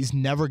 He's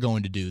never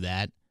going to do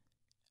that.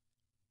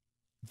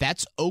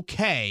 That's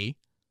okay.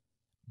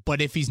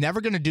 But if he's never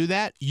going to do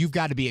that, you've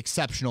got to be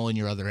exceptional in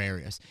your other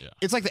areas. Yeah.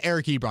 It's like the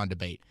Eric Ebron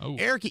debate. Oh.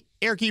 Eric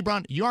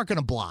Ebron, you aren't going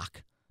to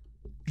block.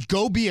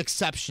 Go be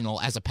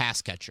exceptional as a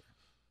pass catcher.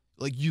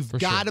 Like, you've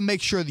got to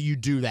make sure that you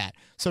do that.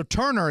 So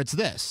Turner, it's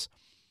this.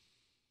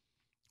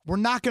 We're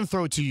not going to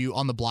throw it to you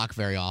on the block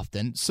very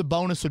often.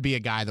 Sabonis would be a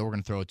guy that we're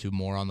going to throw it to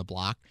more on the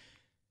block.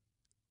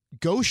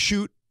 Go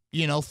shoot,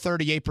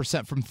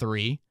 38% from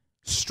three.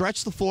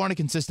 Stretch the floor on a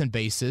consistent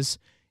basis.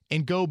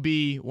 And go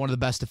be one of the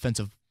best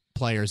defensive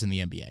players in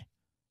the NBA.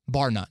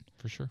 Bar none.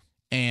 For sure.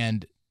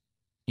 And,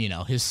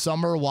 his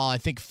summer, while I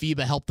think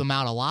FIBA helped him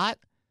out a lot,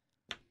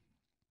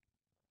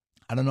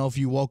 I don't know if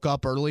you woke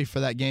up early for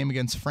that game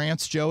against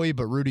France, Joey,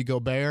 but Rudy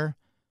Gobert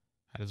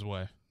Had his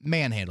way.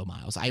 manhandle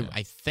Miles.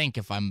 I think,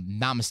 if I'm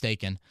not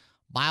mistaken,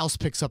 Miles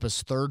picks up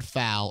his third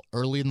foul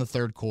early in the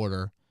third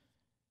quarter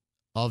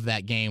of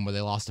that game where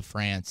they lost to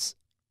France.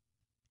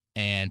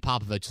 And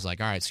Popovich is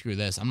like, all right, screw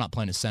this. I'm not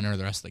playing a center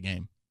the rest of the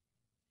game.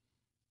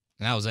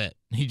 And that was it.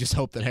 He just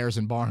hoped that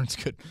Harrison Barnes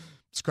could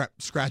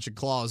scratch and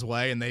claw his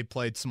way, and they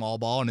played small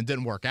ball, and it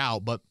didn't work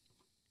out. But,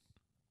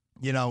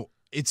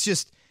 it's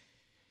just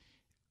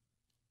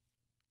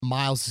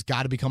Miles has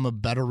got to become a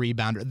better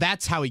rebounder.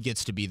 That's how he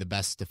gets to be the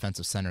best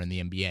defensive center in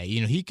the NBA.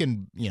 He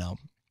can,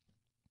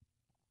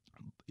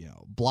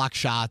 block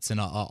shots and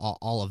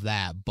all of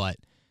that, but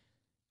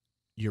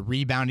your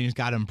rebounding has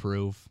got to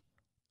improve.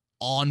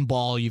 On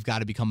ball, you've got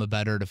to become a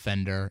better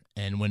defender.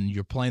 And when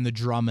you're playing the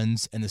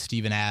Drummonds and the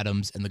Steven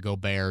Adams and the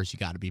Goberts, you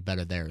got to be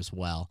better there as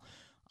well.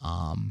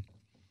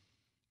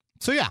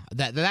 So yeah,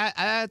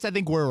 that's I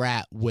think where we're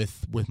at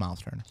with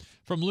Miles Turner.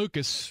 From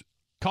Lucas,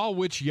 call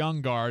which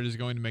young guard is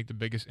going to make the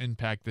biggest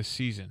impact this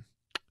season,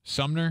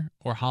 Sumner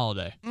or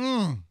Holiday?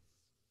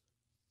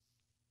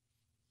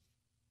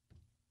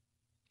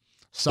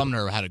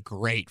 Sumner had a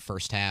great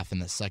first half in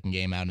the second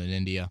game out in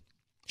India.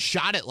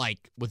 Shot it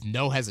with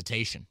no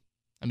hesitation.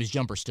 I mean, his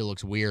jumper still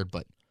looks weird,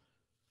 but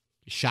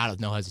he shot it with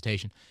no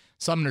hesitation.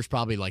 Sumner's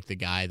probably the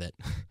guy that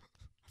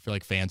I feel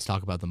like fans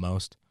talk about the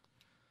most.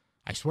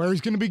 I swear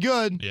he's going to be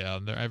good. Yeah,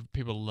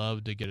 people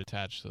love to get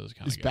attached to those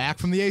kind He's of guys. back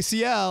from the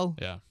ACL.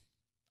 Yeah.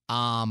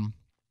 I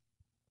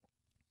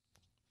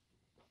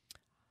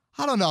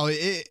don't know.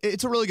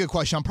 It's a really good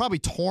question. I'm probably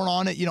torn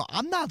on it.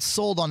 I'm not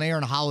sold on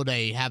Aaron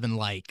Holiday having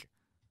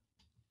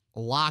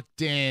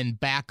locked in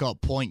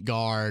backup point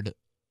guard,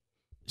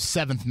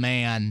 seventh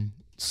man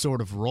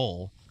sort of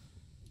role.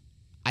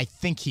 I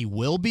think he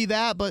will be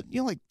that, but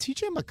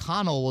TJ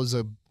McConnell was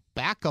a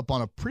backup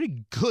on a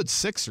pretty good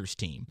Sixers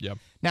team. Yep.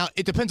 Now,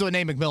 it depends what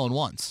Nate McMillan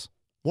wants.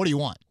 What do you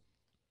want?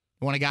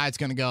 You want a guy that's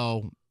going to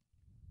go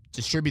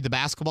distribute the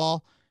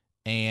basketball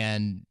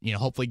and,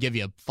 hopefully give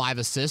you 5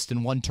 assists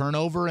and 1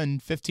 turnover in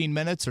 15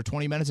 minutes or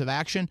 20 minutes of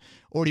action?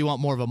 Or do you want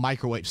more of a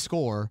microwave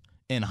score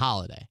in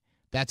Holiday?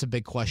 That's a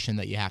big question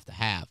that you have to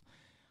have.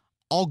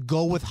 I'll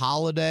go with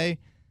Holiday,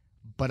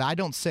 but I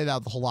don't say that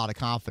with a whole lot of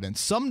confidence.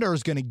 Sumner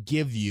is going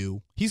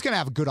to he's going to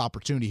have a good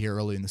opportunity here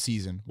early in the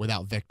season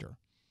without Victor.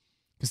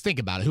 Because think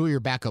about it, who are your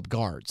backup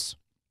guards?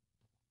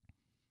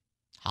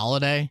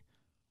 Holiday,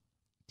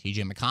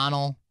 TJ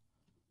McConnell,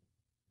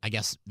 I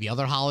guess the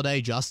other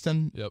Holiday,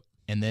 Justin, Yep.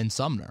 and then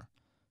Sumner.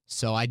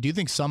 So I do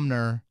think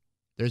Sumner,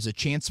 there's a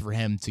chance for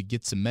him to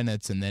get some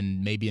minutes and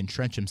then maybe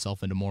entrench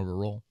himself into more of a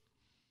role.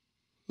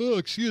 Oh,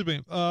 excuse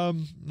me.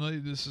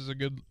 This is a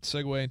good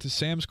segue into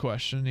Sam's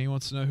question. He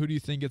wants to know, who do you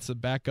think gets the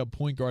backup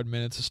point guard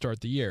minutes to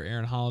start the year,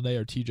 Aaron Holiday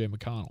or TJ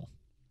McConnell?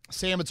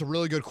 Sam, it's a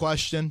really good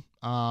question.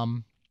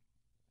 I'll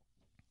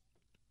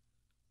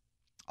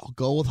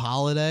go with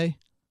Holiday.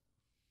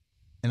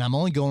 And I'm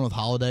only going with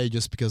Holiday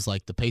just because,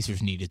 like, the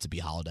Pacers need it to be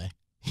Holiday.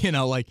 You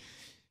know, like,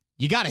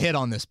 you got to hit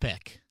on this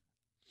pick.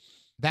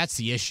 That's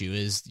the issue,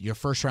 is your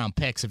first-round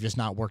picks have just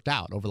not worked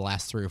out over the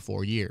last 3 or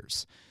 4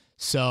 years.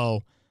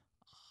 So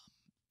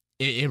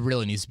it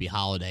really needs to be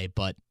Holiday.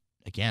 But,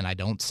 again, I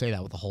don't say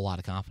that with a whole lot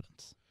of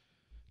confidence.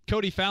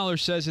 Cody Fowler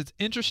says it's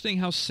interesting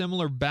how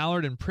similar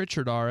Ballard and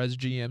Pritchard are as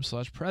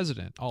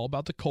GM/president. All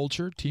about the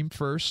culture, team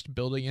first,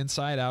 building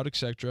inside out,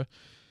 etc.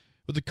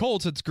 With the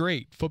Colts, it's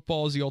great.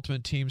 Football is the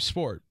ultimate team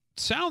sport.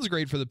 Sounds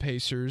great for the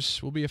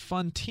Pacers. Will be a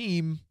fun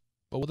team,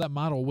 but will that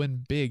model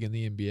win big in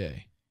the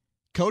NBA?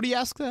 Cody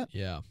asked that?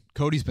 Yeah.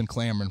 Cody's been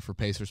clamoring for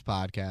Pacers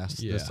podcast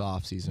this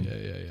offseason.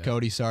 Yeah.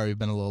 Cody, sorry we've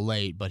been a little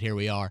late, but here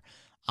we are.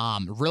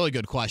 Really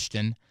good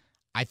question.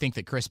 I think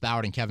that Chris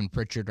Ballard and Kevin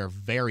Pritchard are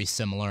very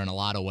similar in a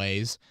lot of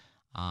ways.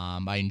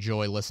 I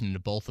enjoy listening to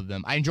both of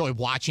them. I enjoy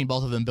watching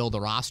both of them build a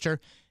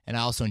roster, and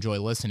I also enjoy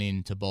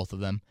listening to both of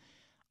them.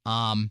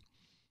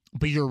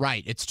 But you're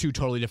right. It's two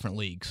totally different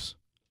leagues.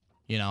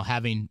 You know,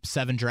 having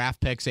 7 draft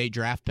picks, 8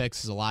 draft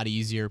picks is a lot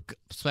easier,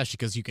 especially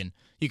because you can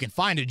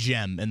find a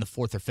gem in the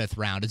 4th or 5th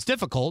round. It's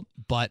difficult,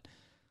 but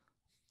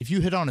if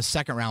you hit on a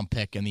 2nd-round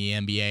pick in the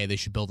NBA, they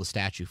should build a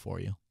statue for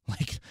you.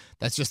 Like,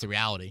 that's just the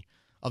reality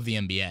of the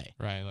NBA.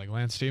 Right, like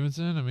Lance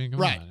Stevenson. I mean,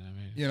 come on. I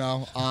mean, You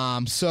know,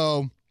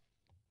 so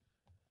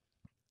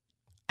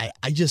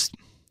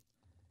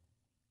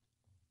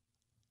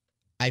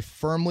I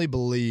firmly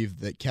believe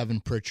that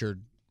Kevin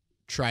Pritchard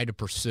tried to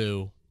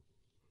pursue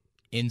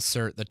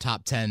insert the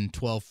top 10,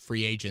 12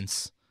 free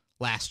agents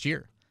last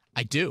year.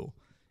 I do.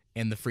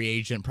 And the free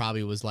agent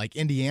probably was like,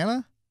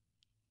 Indiana?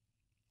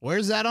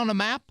 Where's that on a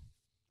map?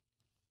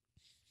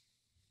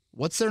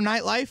 What's their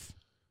nightlife?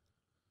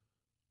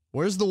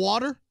 Where's the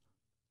water?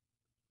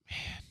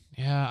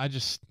 yeah, It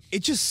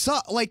just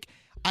sucks. Like,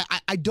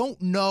 I don't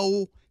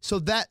know.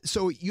 So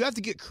you have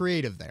to get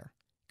creative there.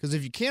 Because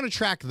if you can't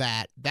attract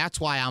that, that's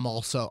why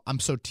I'm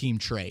so team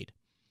trade.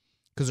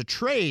 Because a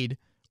trade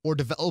or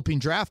developing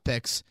draft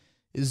picks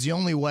is the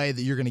only way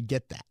that you're going to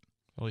get that.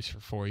 at least for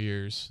 4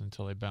 years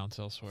until they bounce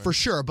elsewhere. For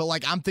sure. But,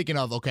 like, I'm thinking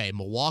of, okay,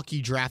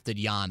 Milwaukee drafted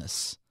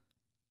Giannis,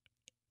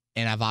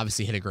 and I've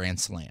obviously hit a grand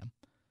slam.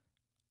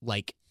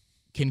 Like,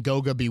 can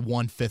Goga be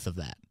 1/5 of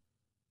that?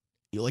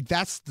 Like,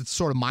 that's the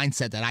sort of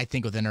mindset that I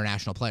think with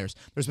international players.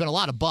 There's been a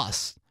lot of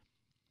busts,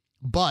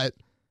 but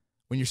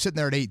when you're sitting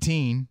there at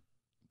 18,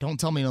 don't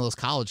tell me those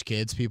college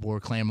kids people were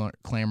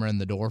clamoring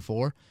the door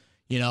for,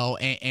 you know.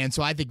 And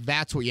so I think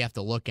that's what you have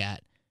to look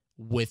at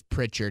with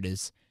Pritchard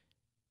is,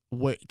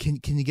 what can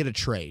you get a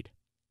trade?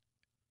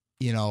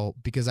 You know,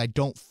 because I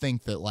don't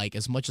think that, like,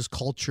 as much as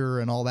culture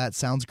and all that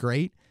sounds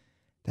great,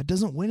 that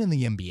doesn't win in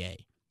the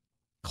NBA.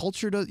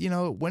 Culture does, you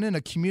know, winning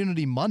a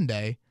community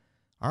Monday.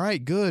 All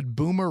right, good.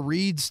 Boomer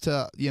reads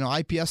to, you know,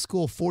 IPS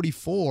School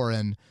 44,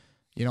 and,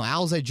 you know,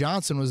 Alize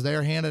Johnson was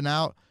there handing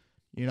out,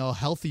 you know,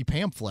 healthy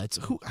pamphlets.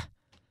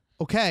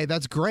 Okay,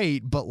 that's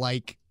great, but,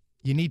 like,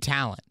 you need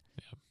talent.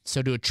 Yep.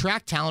 So to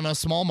attract talent in a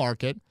small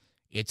market,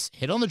 it's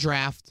hit on the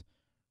draft,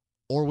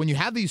 or when you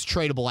have these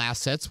tradable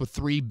assets with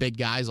 3 big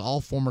guys, all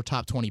former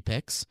top 20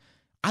 picks,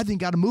 I think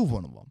got to move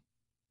one of them.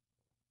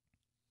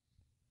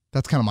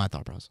 That's kind of my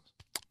thought process.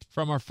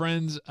 From our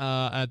friends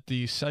at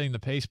the Setting the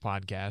Pace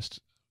podcast,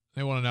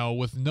 they want to know,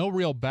 with no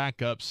real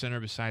backup center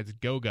besides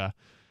Goga,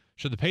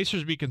 should the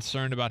Pacers be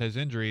concerned about his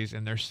injuries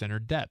and their center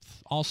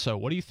depth? Also,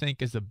 what do you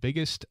think is the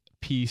biggest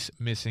piece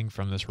missing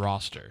from this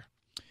roster?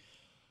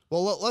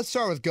 Well, let's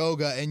start with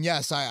Goga, and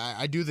yes,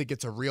 I do think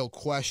it's a real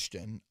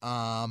question.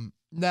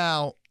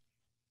 Now,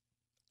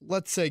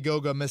 let's say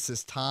Goga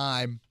misses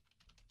time.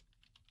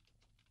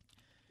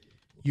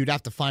 You'd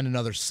have to find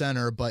another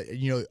center, but,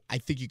 you know, I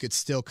think you could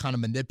still kind of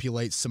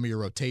manipulate some of your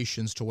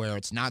rotations to where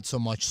it's not so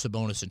much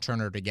Sabonis and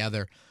Turner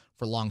together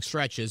for long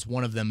stretches.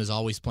 One of them is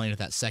always playing at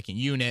that second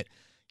unit.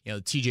 You know,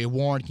 TJ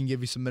Warren can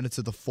give you some minutes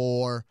at the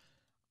 4.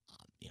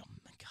 You know,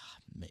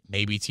 God,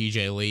 maybe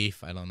TJ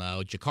Leaf. I don't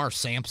know. Jakar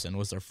Sampson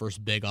was their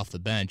first big off the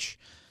bench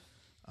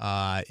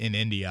in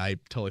India. I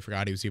totally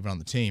forgot he was even on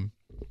the team.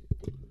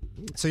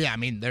 So, yeah, I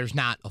mean, there's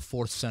not a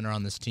 4th center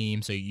on this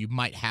team, so you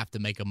might have to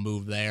make a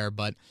move there,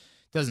 but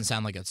doesn't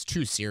sound like it's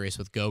too serious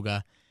with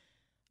Goga.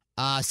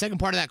 Second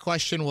part of that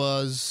question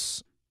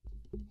was,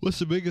 what's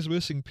the biggest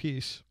missing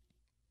piece?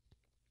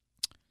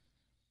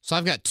 So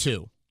I've got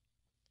 2.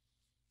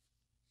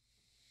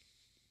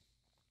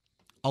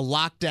 A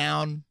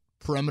lockdown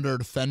perimeter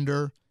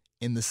defender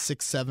in the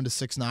 6'7" to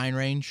 6'9"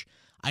 range.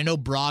 I know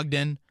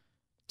Brogdon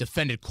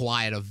defended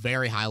Kawhi at a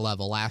very high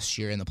level last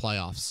year in the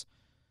playoffs.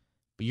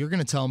 But you're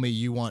going to tell me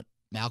you want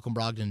Malcolm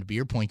Brogdon to be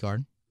your point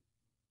guard,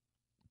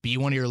 be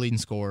one of your leading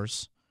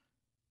scorers,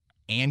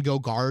 and go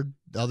guard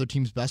the other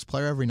team's best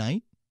player every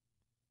night?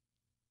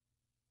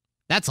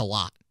 That's a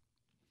lot.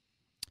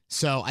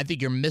 So I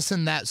think you're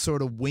missing that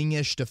sort of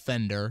wingish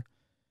defender.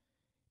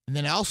 And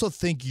then I also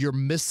think you're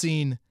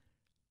missing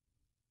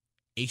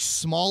a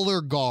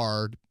smaller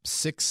guard,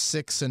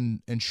 6'6"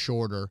 and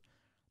shorter,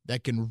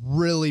 that can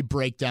really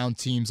break down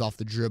teams off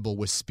the dribble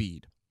with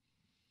speed.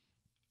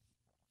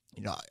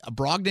 You know,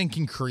 Brogdon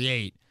can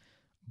create,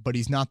 but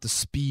he's not the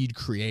speed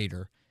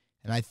creator.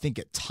 And I think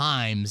at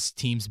times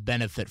teams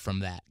benefit from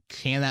that.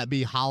 Can that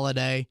be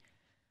Holiday?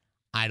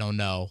 I don't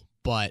know.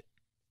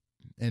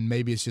 And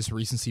maybe it's just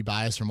recency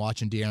bias from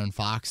watching De'Aaron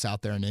Fox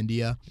out there in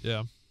India.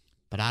 Yeah.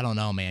 But I don't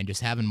know, man.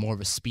 Just having more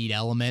of a speed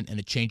element and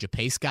a change of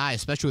pace guy,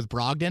 especially with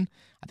Brogdon,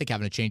 I think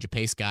having a change of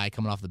pace guy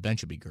coming off the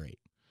bench would be great.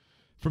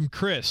 From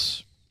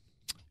Chris,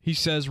 he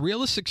says,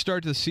 realistic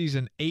start to the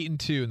season,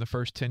 8-2 in the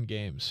first 10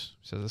 games.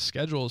 He says the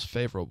schedule is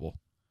favorable.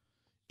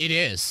 It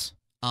is.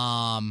 You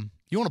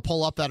want to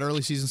pull up that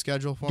early season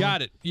schedule for me?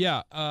 Got it.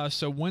 Yeah.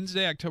 So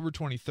Wednesday, October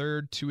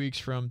 23rd, 2 weeks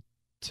from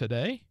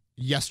today.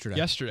 Yesterday.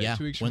 Yeah,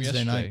 2 weeks from Wednesday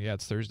yesterday. night. Yeah,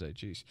 it's Thursday.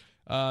 Jeez.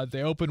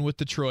 They open with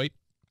Detroit.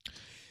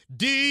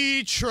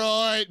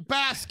 Detroit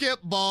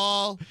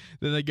basketball.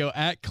 Then they go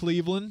at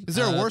Cleveland. Is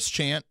there a worse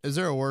chant? Is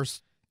there a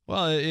worse?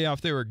 Well, yeah,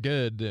 if they were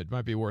good, it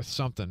might be worth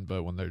something.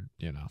 But when they're,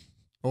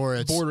 Or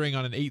it's bordering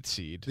on an 8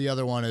 seed. the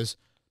other one is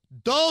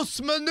Dos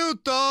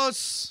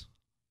Minutos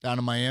down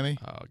in Miami.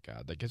 Oh,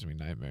 God, that gives me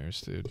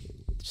nightmares, dude.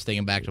 Just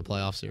thinking back to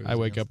playoff series. I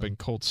wake up in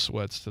cold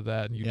sweats to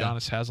that and Yeah.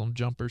 Udonis Haslem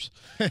jumpers.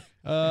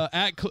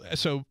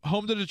 So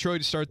home to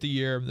Detroit to start the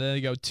year. Then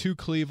they go to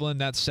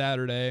Cleveland. That's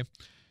Saturday.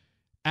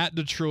 At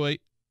Detroit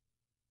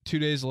 2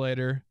 days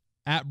later.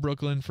 At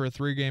Brooklyn for a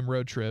 3-game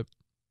road trip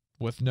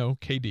with no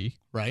KD.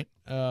 Right.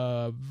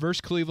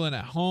 Versus Cleveland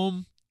at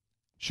home.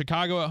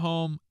 Chicago at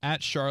home.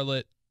 At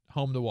Charlotte.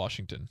 Home to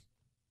Washington.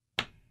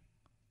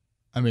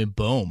 I mean,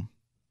 boom.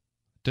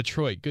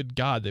 Detroit. Good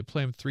God. They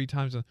play them 3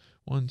 times.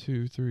 1,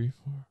 2, 3,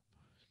 4.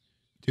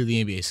 Dude,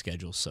 the NBA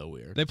schedule's so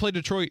weird. They played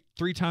Detroit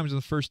 3 times in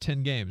the first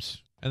 10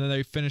 games, and then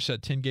they finished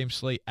that 10-game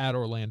slate at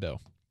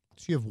Orlando.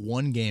 So you have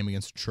one game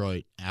against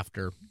Detroit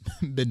after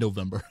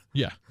mid-November.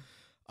 Yeah.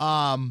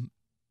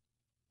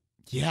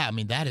 Yeah, I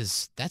mean,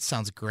 that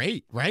sounds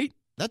great, right?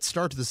 That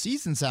start to the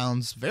season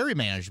sounds very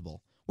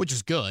manageable, which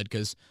is good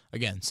because,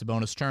 again,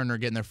 Sabonis Turner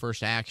getting their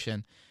first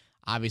action.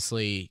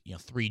 Obviously,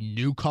 3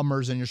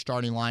 newcomers in your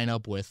starting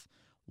lineup with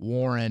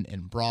Warren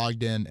and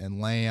Brogdon and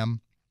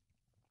Lamb.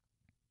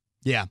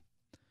 Yeah,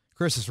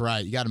 Chris is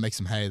right. You got to make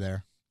some hay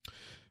there.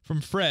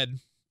 From Fred,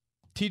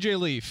 TJ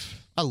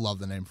Leaf. I love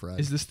the name Fred.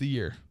 Is this the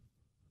year?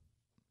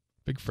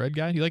 Big Fred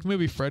guy? You like the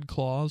movie Fred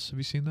Claus? Have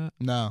you seen that?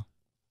 No.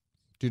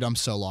 Dude, I'm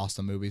so lost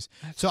on movies.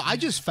 So I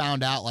just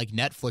found out,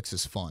 Netflix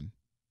is fun.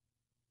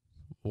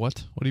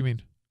 What? What do you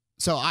mean?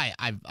 So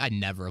I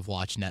never have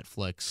watched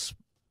Netflix,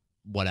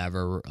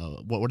 whatever.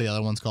 What are the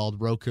other ones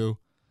called? Roku?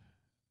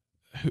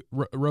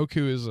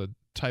 Roku is a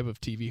type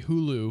of TV.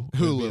 Hulu.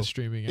 Would be a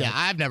streaming Yeah, app.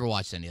 I've never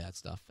watched any of that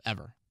stuff,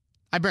 ever.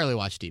 I barely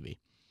watch TV.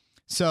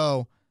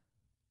 So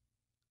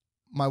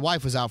my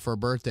wife was out for her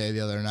birthday the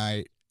other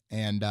night,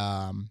 and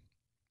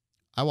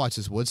I watched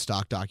this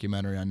Woodstock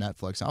documentary on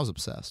Netflix. I was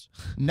obsessed.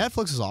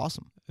 Netflix is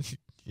awesome.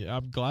 Yeah,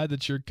 I'm glad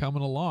that you're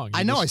coming along. I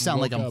You know I just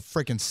sound like woke I'm up.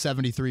 freaking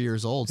 73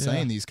 years old Yeah.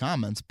 saying these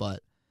comments,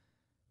 but...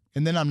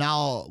 And then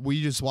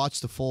we just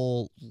watched the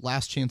full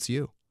Last Chance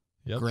U.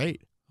 Yep.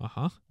 Great.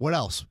 Uh-huh. What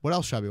else? What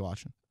else should I be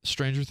watching?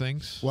 Stranger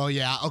Things. Well,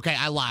 yeah. Okay,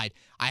 I lied.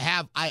 I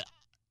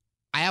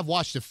have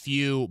watched a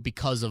few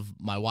because of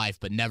my wife,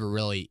 but never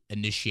really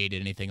initiated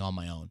anything on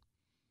my own.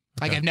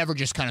 Like, Okay. I've never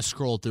just kind of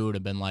scrolled through it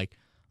and been like,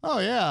 oh,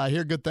 yeah, I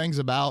hear good things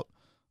about,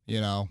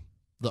 the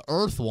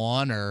Earth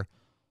one or,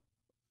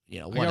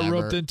 whatever. I got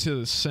roped into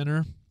The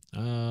Sinner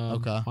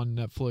Okay. on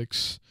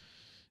Netflix.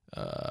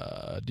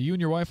 Do you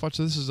and your wife watch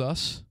This Is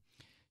Us?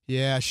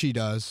 Yeah, she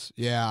does.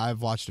 Yeah,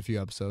 I've watched a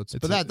few episodes.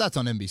 It's But that's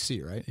on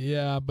NBC, right?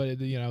 Yeah, but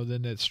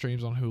then it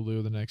streams on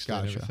Hulu the next day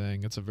and Gotcha.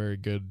 everything. It's a very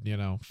good,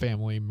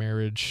 family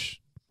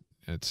marriage.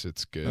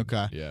 It's good.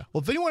 Okay. Yeah.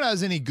 Well, if anyone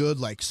has any good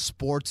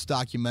sports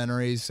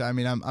documentaries, I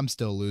mean, I'm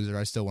still a loser.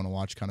 I still want to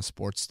watch kind of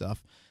sports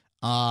stuff.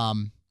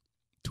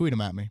 Tweet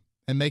them at me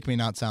and make me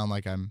not sound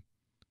like I'm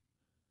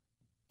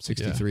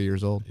 63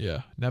 years old.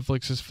 Yeah.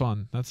 Netflix is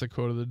fun. That's the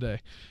quote of the day.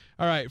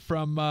 All right.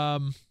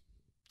 From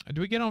do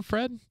we get on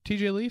Fred?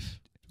 TJ Leaf?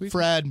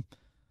 Fred,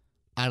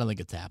 I don't think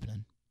it's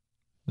happening.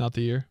 Not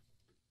the year.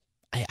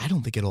 I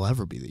don't think it'll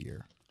ever be the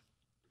year.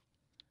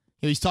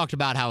 He's talked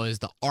about how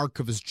the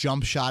arc of his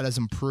jump shot has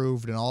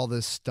improved and all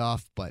this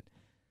stuff, but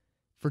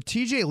for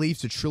TJ Leaf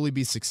to truly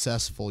be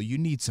successful, you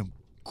need some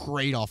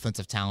great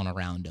offensive talent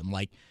around him.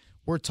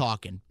 We're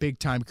talking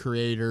big-time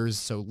creators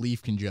so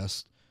Leaf can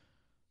just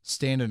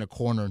stand in a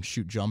corner and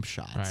shoot jump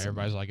shots. Right.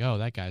 Everybody's like, oh,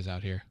 that guy's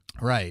out here.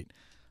 Right.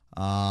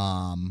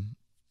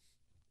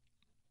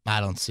 I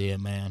don't see it,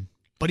 man.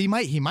 But he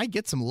might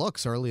get some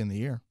looks early in the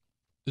year.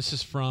 This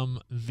is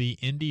from the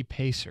Indy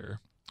Pacer.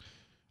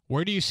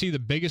 Where do you see the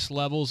biggest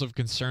levels of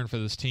concern for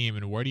this team,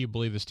 and where do you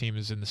believe this team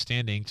is in the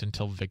standings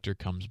until Victor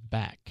comes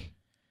back?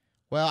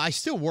 Well, I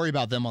still worry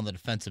about them on the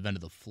defensive end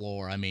of the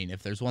floor. I mean,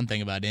 if there's one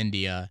thing about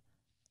India,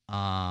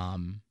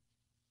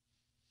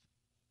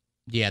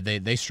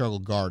 they struggle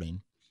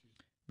guarding.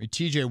 I mean,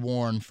 TJ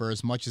Warren, for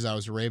as much as I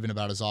was raving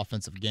about his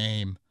offensive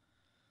game,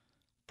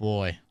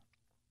 boy,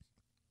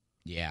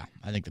 yeah,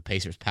 I think the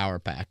Pacers' power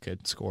pack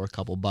could score a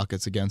couple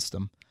buckets against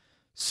them.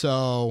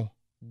 So,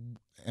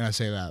 and I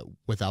say that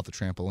without the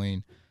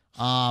trampoline.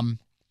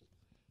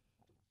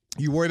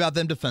 You worry about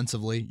them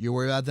defensively. You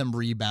worry about them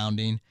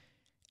rebounding.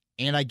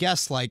 And I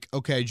guess,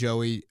 okay,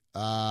 Joey,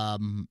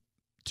 2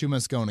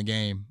 minutes ago in a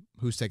game,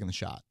 who's taking the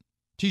shot?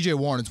 TJ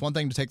Warren. It's one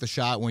thing to take the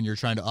shot when you're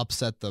trying to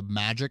upset the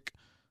Magic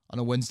on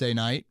a Wednesday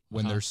night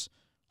when there's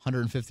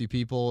 150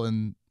 people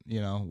in,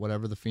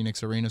 whatever the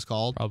Phoenix Arena is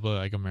called. Probably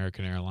like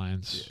American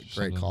Airlines. Yeah,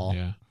 great call.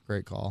 Yeah.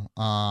 Great call.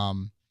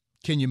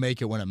 Can you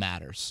make it when it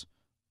matters?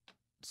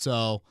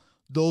 So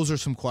those are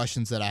some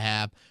questions that I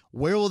have.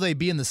 Where will they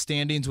be in the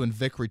standings when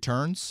Vic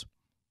returns?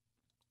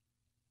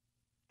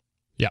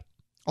 Yeah.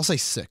 I'll say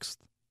 6th.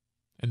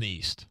 In the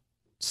East.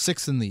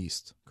 6th in the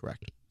East.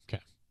 Correct.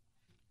 Okay.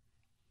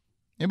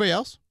 Anybody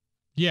else?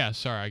 Yeah,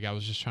 sorry. I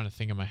was just trying to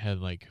think in my head,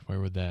 who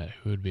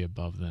would be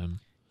above them?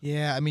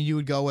 Yeah, I mean, you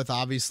would go with,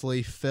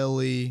 obviously,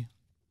 Philly,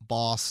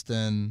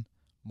 Boston,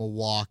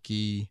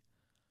 Milwaukee.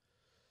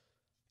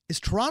 Is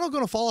Toronto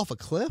going to fall off a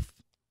cliff?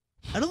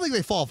 I don't think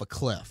they fall off a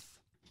cliff.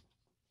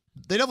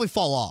 They definitely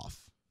fall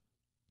off.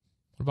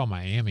 What about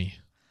Miami?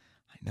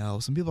 I know.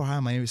 Some people are high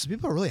on Miami. Some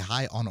people are really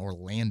high on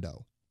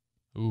Orlando.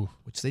 Ooh.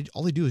 Which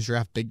all they do is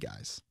draft big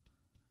guys.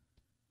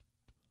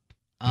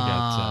 You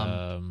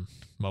got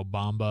Mo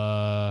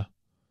Bamba.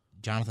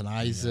 Jonathan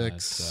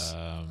Isaacs.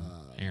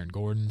 Aaron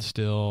Gordon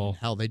still.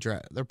 Hell,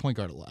 their point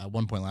guard at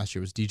one point last year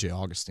was DJ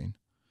Augustine.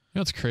 You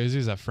know what's crazy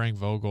is that Frank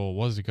Vogel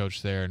was the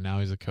coach there, and now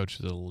he's the coach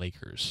of the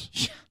Lakers.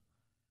 Is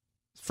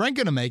Frank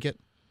going to make it?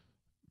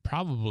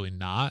 Probably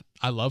not.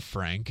 I love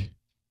Frank.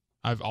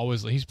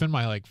 He's been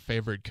my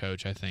favorite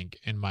coach, I think,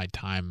 in my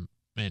time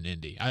in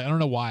Indy. I don't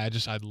know why.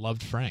 I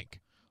loved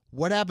Frank.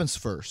 What happens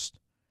first?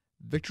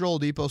 Victor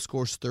Oladipo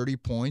scores 30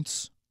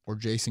 points or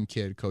Jason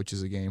Kidd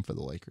coaches a game for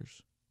the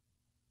Lakers?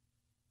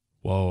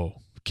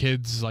 Whoa.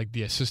 Kidd's like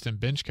the assistant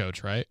bench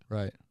coach, right?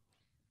 Right.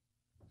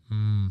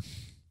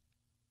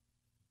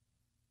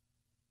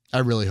 I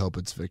really hope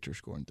it's Victor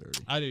scoring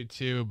 30. I do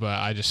too,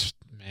 but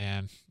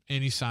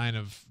any sign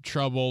of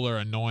trouble or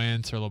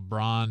annoyance or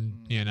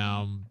LeBron,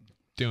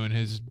 doing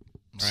his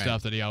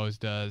stuff that he always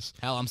does.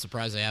 Hell, I'm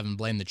surprised they haven't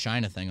blamed the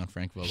China thing on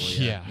Frank Vogel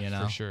yet.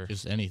 Yeah, for sure.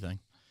 Just anything.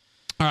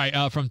 All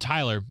right, from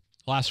Tyler,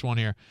 last one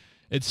here.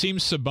 It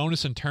seems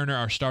Sabonis and Turner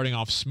are starting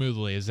off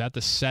smoothly. Is that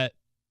the set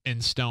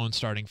in stone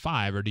starting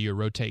 5, or do you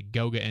rotate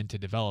Goga in to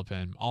develop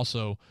him?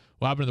 Also,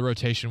 what happened to the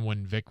rotation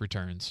when Vic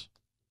returns?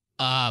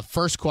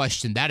 First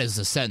question, that is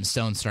a set in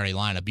stone starting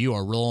lineup. You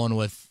are rolling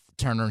with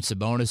Turner and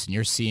Sabonis, and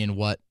you're seeing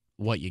what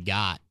you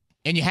got.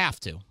 And you have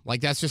to.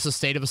 That's just the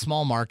state of a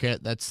small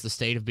market. That's the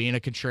state of being a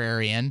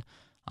contrarian.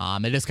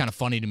 It is kind of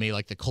funny to me,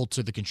 the Colts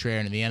are the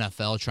contrarian in the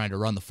NFL trying to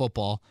run the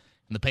football,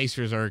 and the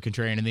Pacers are a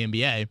contrarian in the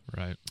NBA.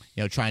 Right.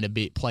 Trying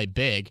to play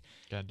big.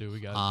 Gotta do what we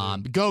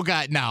gotta do.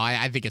 Goga, no,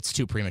 I think it's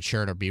too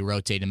premature to be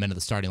rotating him into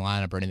the starting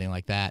lineup or anything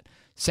like that.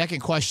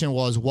 Second question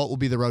was, what will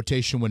be the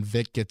rotation when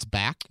Vic gets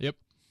back? Yep.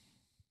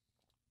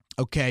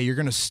 Okay, you're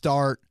going to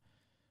start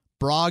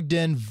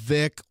Brogdon,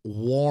 Vic,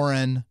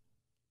 Warren,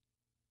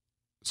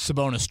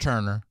 Sabonis,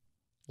 Turner.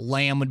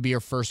 Lamb would be your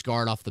first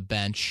guard off the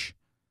bench.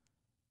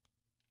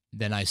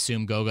 Then I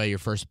assume Goga, your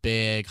first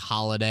big.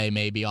 Holiday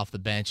maybe off the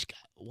bench. God,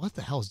 what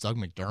the hell is Doug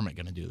McDermott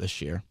going to do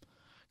this year?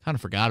 Kind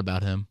of forgot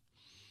about him.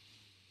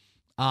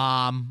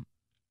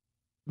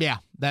 Yeah,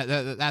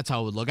 that's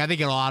how it would look. I think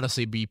it'll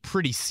honestly be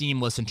pretty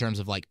seamless in terms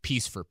of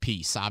piece for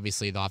piece.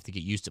 Obviously, they'll have to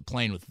get used to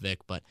playing with Vic,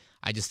 but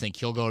I just think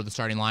he'll go to the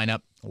starting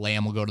lineup.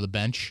 Lamb will go to the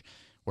bench,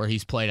 where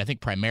he's played, I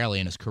think, primarily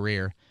in his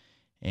career.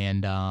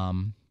 And,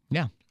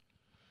 yeah,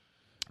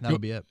 that'll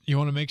be it. You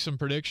want to make some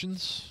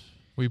predictions?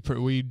 We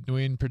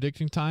in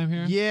predicting time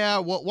here? Yeah,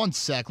 well, one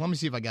sec. Let me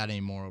see if I got any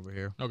more over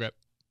here. Okay.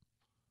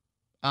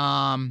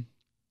 All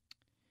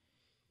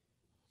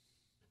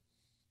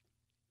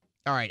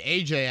right,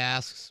 AJ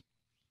asks,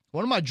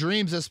 one of my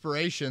dreams,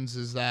 aspirations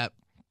is that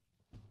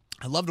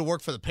I'd love to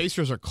work for the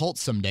Pacers or Colts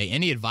someday.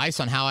 Any advice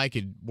on how I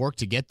could work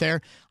to get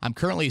there? I'm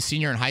currently a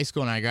senior in high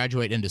school, and I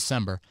graduate in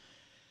December.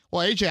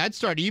 Well, AJ, I'd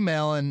start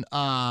emailing,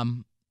 their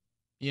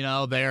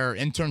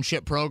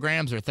internship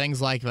programs or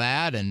things like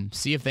that and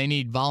see if they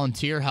need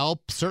volunteer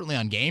help. Certainly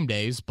on game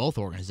days, both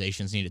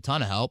organizations need a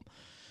ton of help.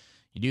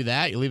 You do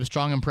that, you leave a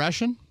strong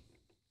impression.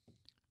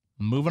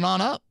 Moving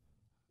on up.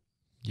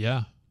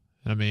 Yeah.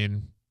 I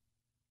mean,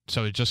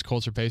 so it's just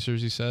Colts or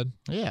Pacers, you said?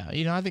 Yeah,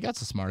 I think that's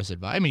the smartest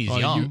advice. I mean, he's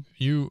young.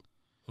 You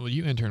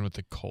interned with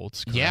the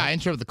Colts, correct? Yeah, I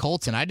interned with the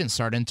Colts, and I didn't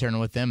start interning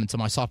with them until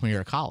my sophomore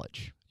year of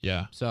college.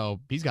 Yeah. So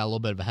he's got a little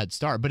bit of a head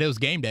start. But it was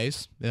game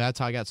days. That's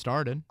how I got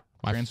started.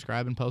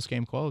 Transcribing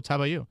post-game quotes. How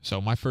about you?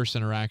 So my first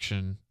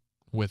interaction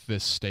with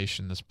this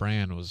station, this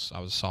brand, was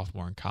I was a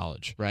sophomore in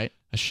college. Right.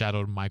 I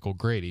shadowed Michael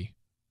Grady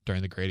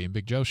during the Grady and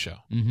Big Joe show.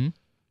 Mm-hmm.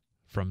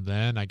 From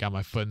then, I got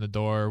my foot in the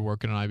door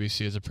working on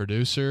IBC as a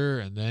producer.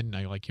 And then,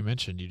 like you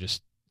mentioned, you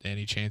just,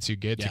 any chance you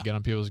get to get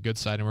on people's good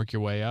side and work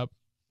your way up.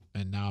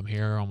 And now I'm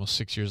here almost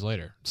 6 years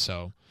later.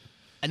 So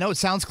I know it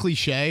sounds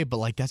cliche, but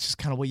like that's just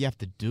kind of what you have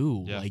to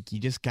do. Yeah. Like you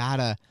just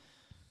gotta,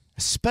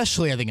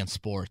 especially I think in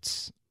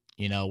sports,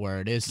 you know,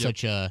 where it is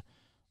such a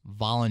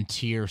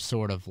volunteer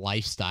sort of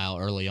lifestyle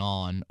early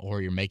on,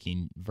 or you're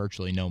making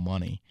virtually no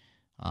money,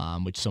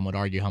 which some would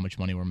argue how much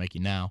money we're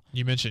making now.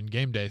 you mentioned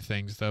game day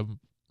things, though.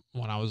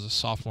 When I was a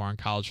sophomore in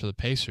college for the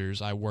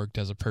Pacers, I worked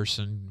as a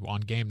person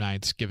on game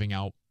nights giving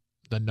out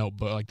the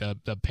notebook, like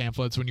the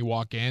pamphlets when you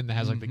walk in that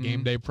has like the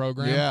game day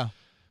program.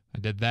 I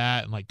did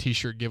that and like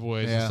T-shirt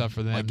giveaways and stuff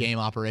for them. Like game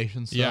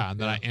operations stuff. Yeah, and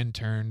then I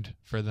interned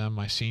for them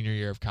my senior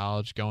year of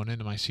college, going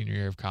into my senior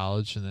year of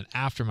college, and then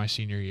after my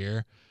senior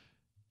year,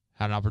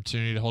 had an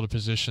opportunity to hold a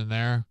position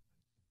there.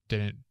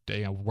 Didn't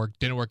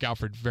work out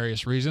for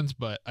various reasons,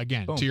 but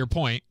again, Boom. to your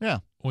point, Yeah.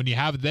 when you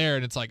have it there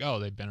and it's like, oh,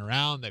 they've been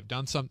around, they've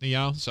done something,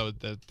 so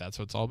that's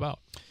what it's all about.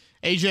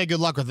 AJ, good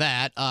luck with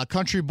that.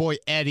 Country boy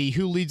Eddie,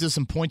 who leads us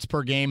in points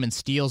per game and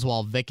steals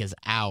while Vic is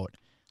out?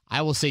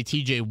 I will say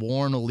TJ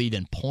Warren will lead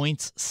in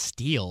points,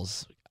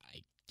 steals.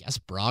 I guess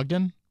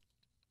Brogdon.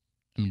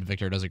 I mean,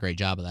 Victor does a great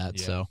job of that.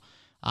 Yeah. So,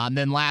 and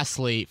then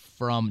lastly,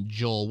 from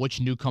Joel,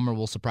 which newcomer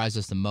will surprise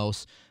us the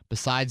most?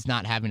 Besides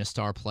not having a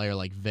star player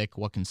like Vic,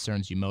 what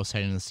concerns you most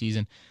heading into the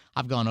season?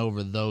 I've gone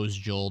over those,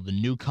 Joel. The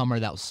newcomer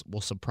that will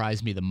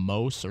surprise me the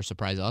most or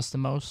surprise us the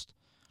most?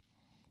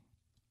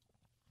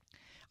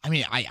 I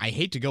mean, I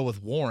hate to go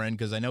with Warren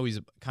because I know he's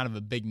kind of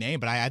a big name,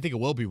 but I think it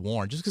will be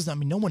Warren just because, I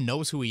mean, no one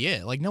knows who he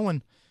is. Like, no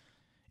one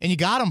 – and you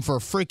got him for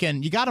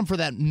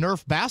that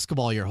Nerf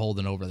basketball you're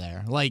holding over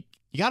there. Like,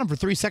 you got him for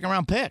 3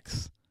 second-round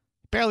picks.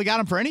 Barely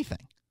got him for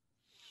anything.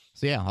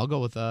 So, yeah, I'll go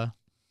with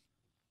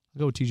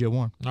T.J.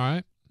 Warren. All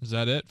right. Is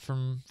that it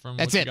from That's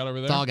what you it. got over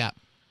there? That's all I got.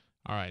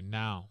 All right,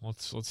 now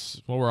let's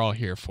what we're all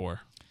here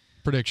for.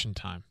 Prediction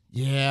time.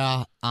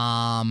 Yeah.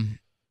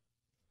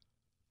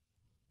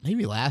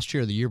 Maybe last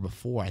year or the year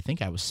before, I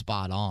think I was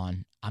spot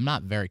on. I'm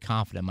not very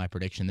confident in my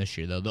prediction this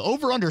year, though. The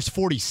over-under is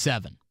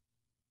 47.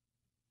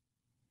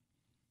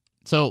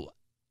 So,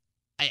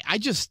 I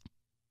just,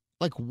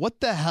 like, what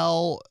the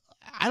hell?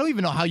 I don't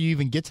even know how you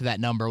even get to that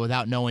number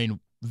without knowing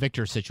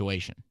Victor's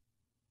situation.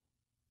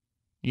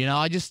 You know,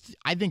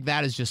 I think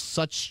that is just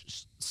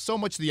so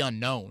much the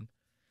unknown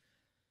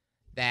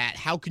that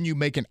how can you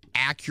make an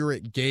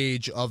accurate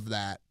gauge of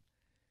that?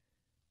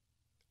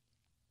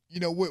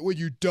 You know, when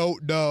you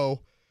don't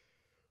know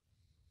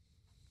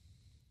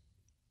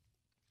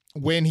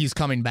when he's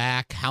coming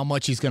back, how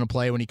much he's going to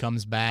play when he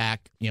comes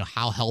back, you know,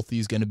 how healthy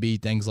he's going to be,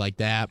 things like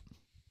that.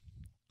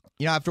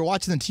 You know, after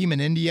watching the team in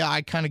India,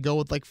 I kind of go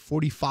with like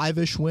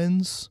 45-ish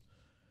wins,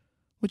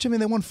 which, I mean,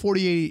 they won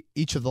 48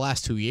 each of the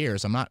last 2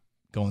 years. I'm not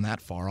going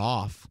that far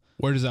off.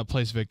 Where does that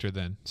place Victor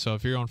then? So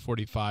if you're on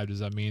 45, does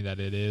that mean that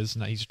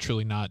he's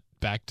truly not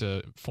back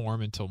to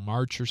form until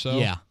March or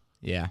so?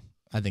 Yeah,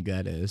 I think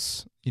that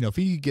is. You know, if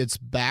he gets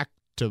back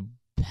to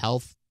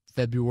health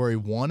February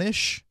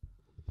 1-ish,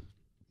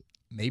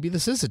 maybe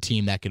this is a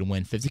team that could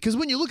win 50. Because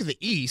when you look at the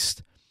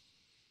East,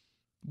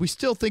 we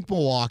still think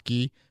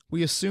Milwaukee.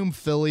 We assume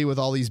Philly with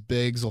all these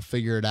bigs will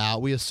figure it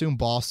out. We assume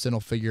Boston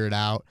will figure it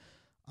out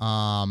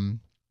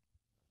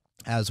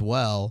as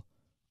well.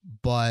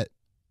 But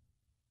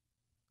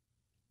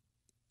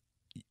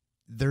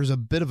there's a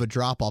bit of a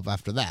drop-off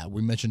after that.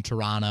 We mentioned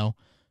Toronto.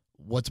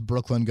 What's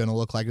Brooklyn going to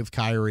look like with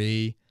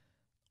Kyrie?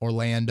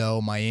 Orlando,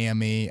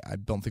 Miami. I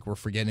don't think we're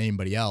forgetting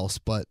anybody else.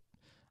 But,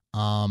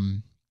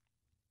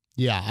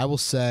 yeah, I will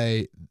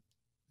say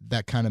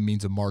that kind of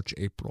means a March,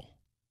 April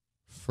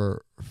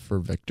for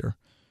Victor.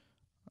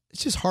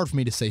 It's just hard for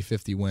me to say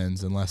 50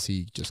 wins unless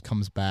he just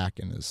comes back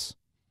and is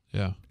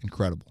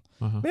incredible.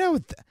 Uh-huh. I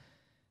mean,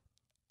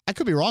 I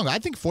could be wrong. I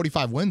think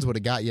 45 wins would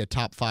have got you a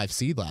top 5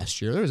 seed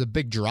last year. There was a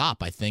big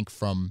drop, I think,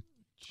 from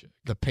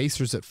the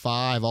Pacers at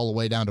 5 all the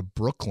way down to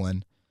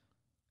Brooklyn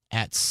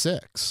at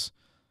 6.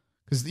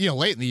 Because, you know,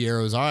 late in the year,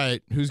 it was, all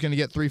right, who's going to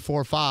get 3,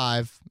 4,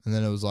 5? And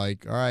then it was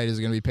like, all right, is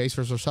it going to be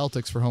Pacers or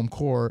Celtics for home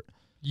court?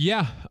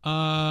 Yeah.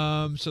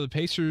 So the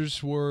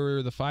Pacers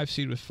were the 5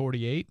 seed with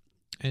 48,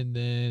 and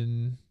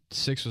then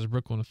 6 was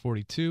Brooklyn with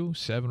 42,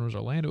 7 was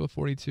Orlando with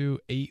 42,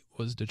 8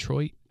 was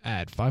Detroit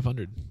at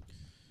 500.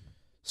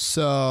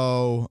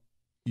 So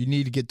you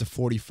need to get to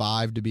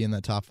 45 to be in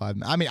that top 5.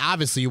 I mean,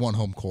 obviously you want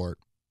home court.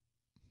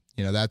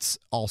 You know, that's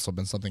also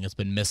been something that's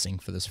been missing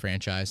for this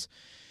franchise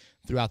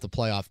throughout the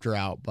playoff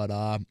drought. But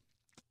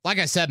like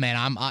I said, man,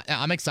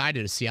 I'm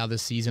excited to see how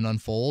this season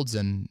unfolds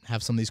and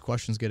have some of these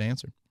questions get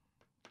answered.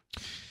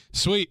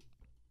 Sweet.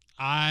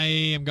 I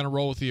am going to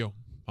roll with you.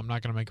 I'm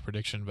not going to make a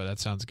prediction, but that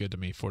sounds good to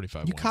me.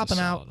 45 You wins is copping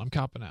out? solid. I'm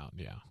copping out,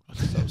 yeah.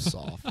 So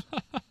soft.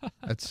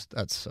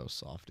 That's so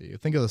soft of you.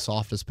 Think of the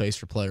softest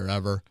Pacer player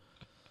ever.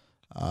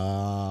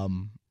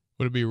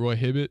 Would it be Roy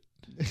Hibbert?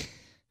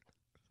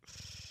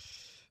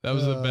 That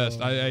was the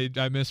best.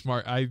 I miss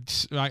Mark. I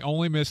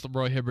only missed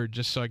Roy Hibbert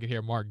just so I could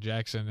hear Mark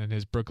Jackson and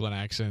his Brooklyn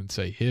accent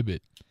say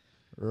Hibbert.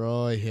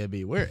 Roy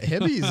Hibby. Where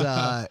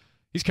Hibby's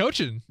He's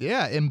coaching.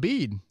 yeah,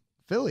 Embiid,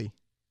 Philly.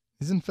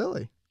 He's in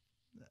Philly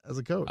as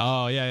a coach.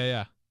 Oh,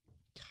 yeah.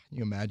 Can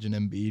you imagine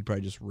Embiid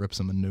probably just rips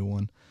him a new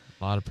one?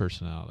 A lot of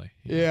personality.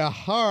 Yeah.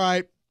 All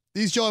right.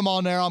 He's Joey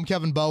Molinaro. I'm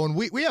Kevin Bowen.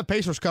 We have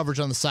Pacers coverage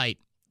on the site.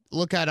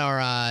 Look at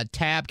our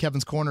tab,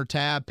 Kevin's Corner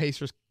tab,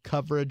 Pacers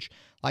coverage.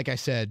 Like I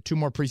said, 2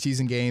 more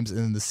preseason games and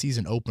then the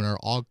season opener,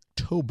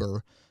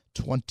 October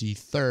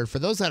 23rd. For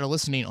those that are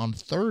listening on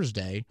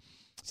Thursday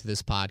to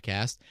this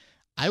podcast,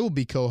 I will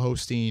be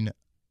co-hosting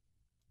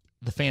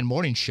the Fan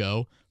Morning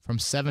Show from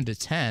 7 to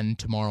 10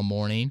 tomorrow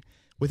morning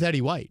with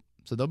Eddie White.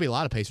 So there'll be a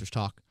lot of Pacers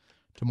talk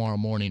tomorrow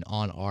morning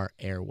on our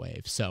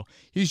airwaves. So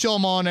he's Joel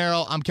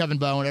Molinaro. I'm Kevin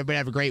Bowen. Everybody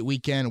have a great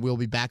weekend. We'll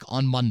be back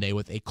on Monday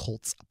with a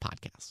Colts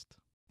podcast.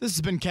 This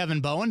has been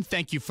Kevin Bowen.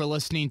 Thank you for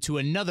listening to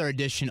another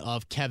edition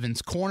of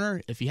Kevin's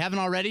Corner. If you haven't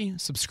already,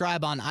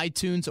 subscribe on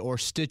iTunes or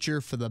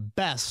Stitcher for the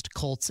best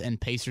Colts and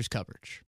Pacers coverage.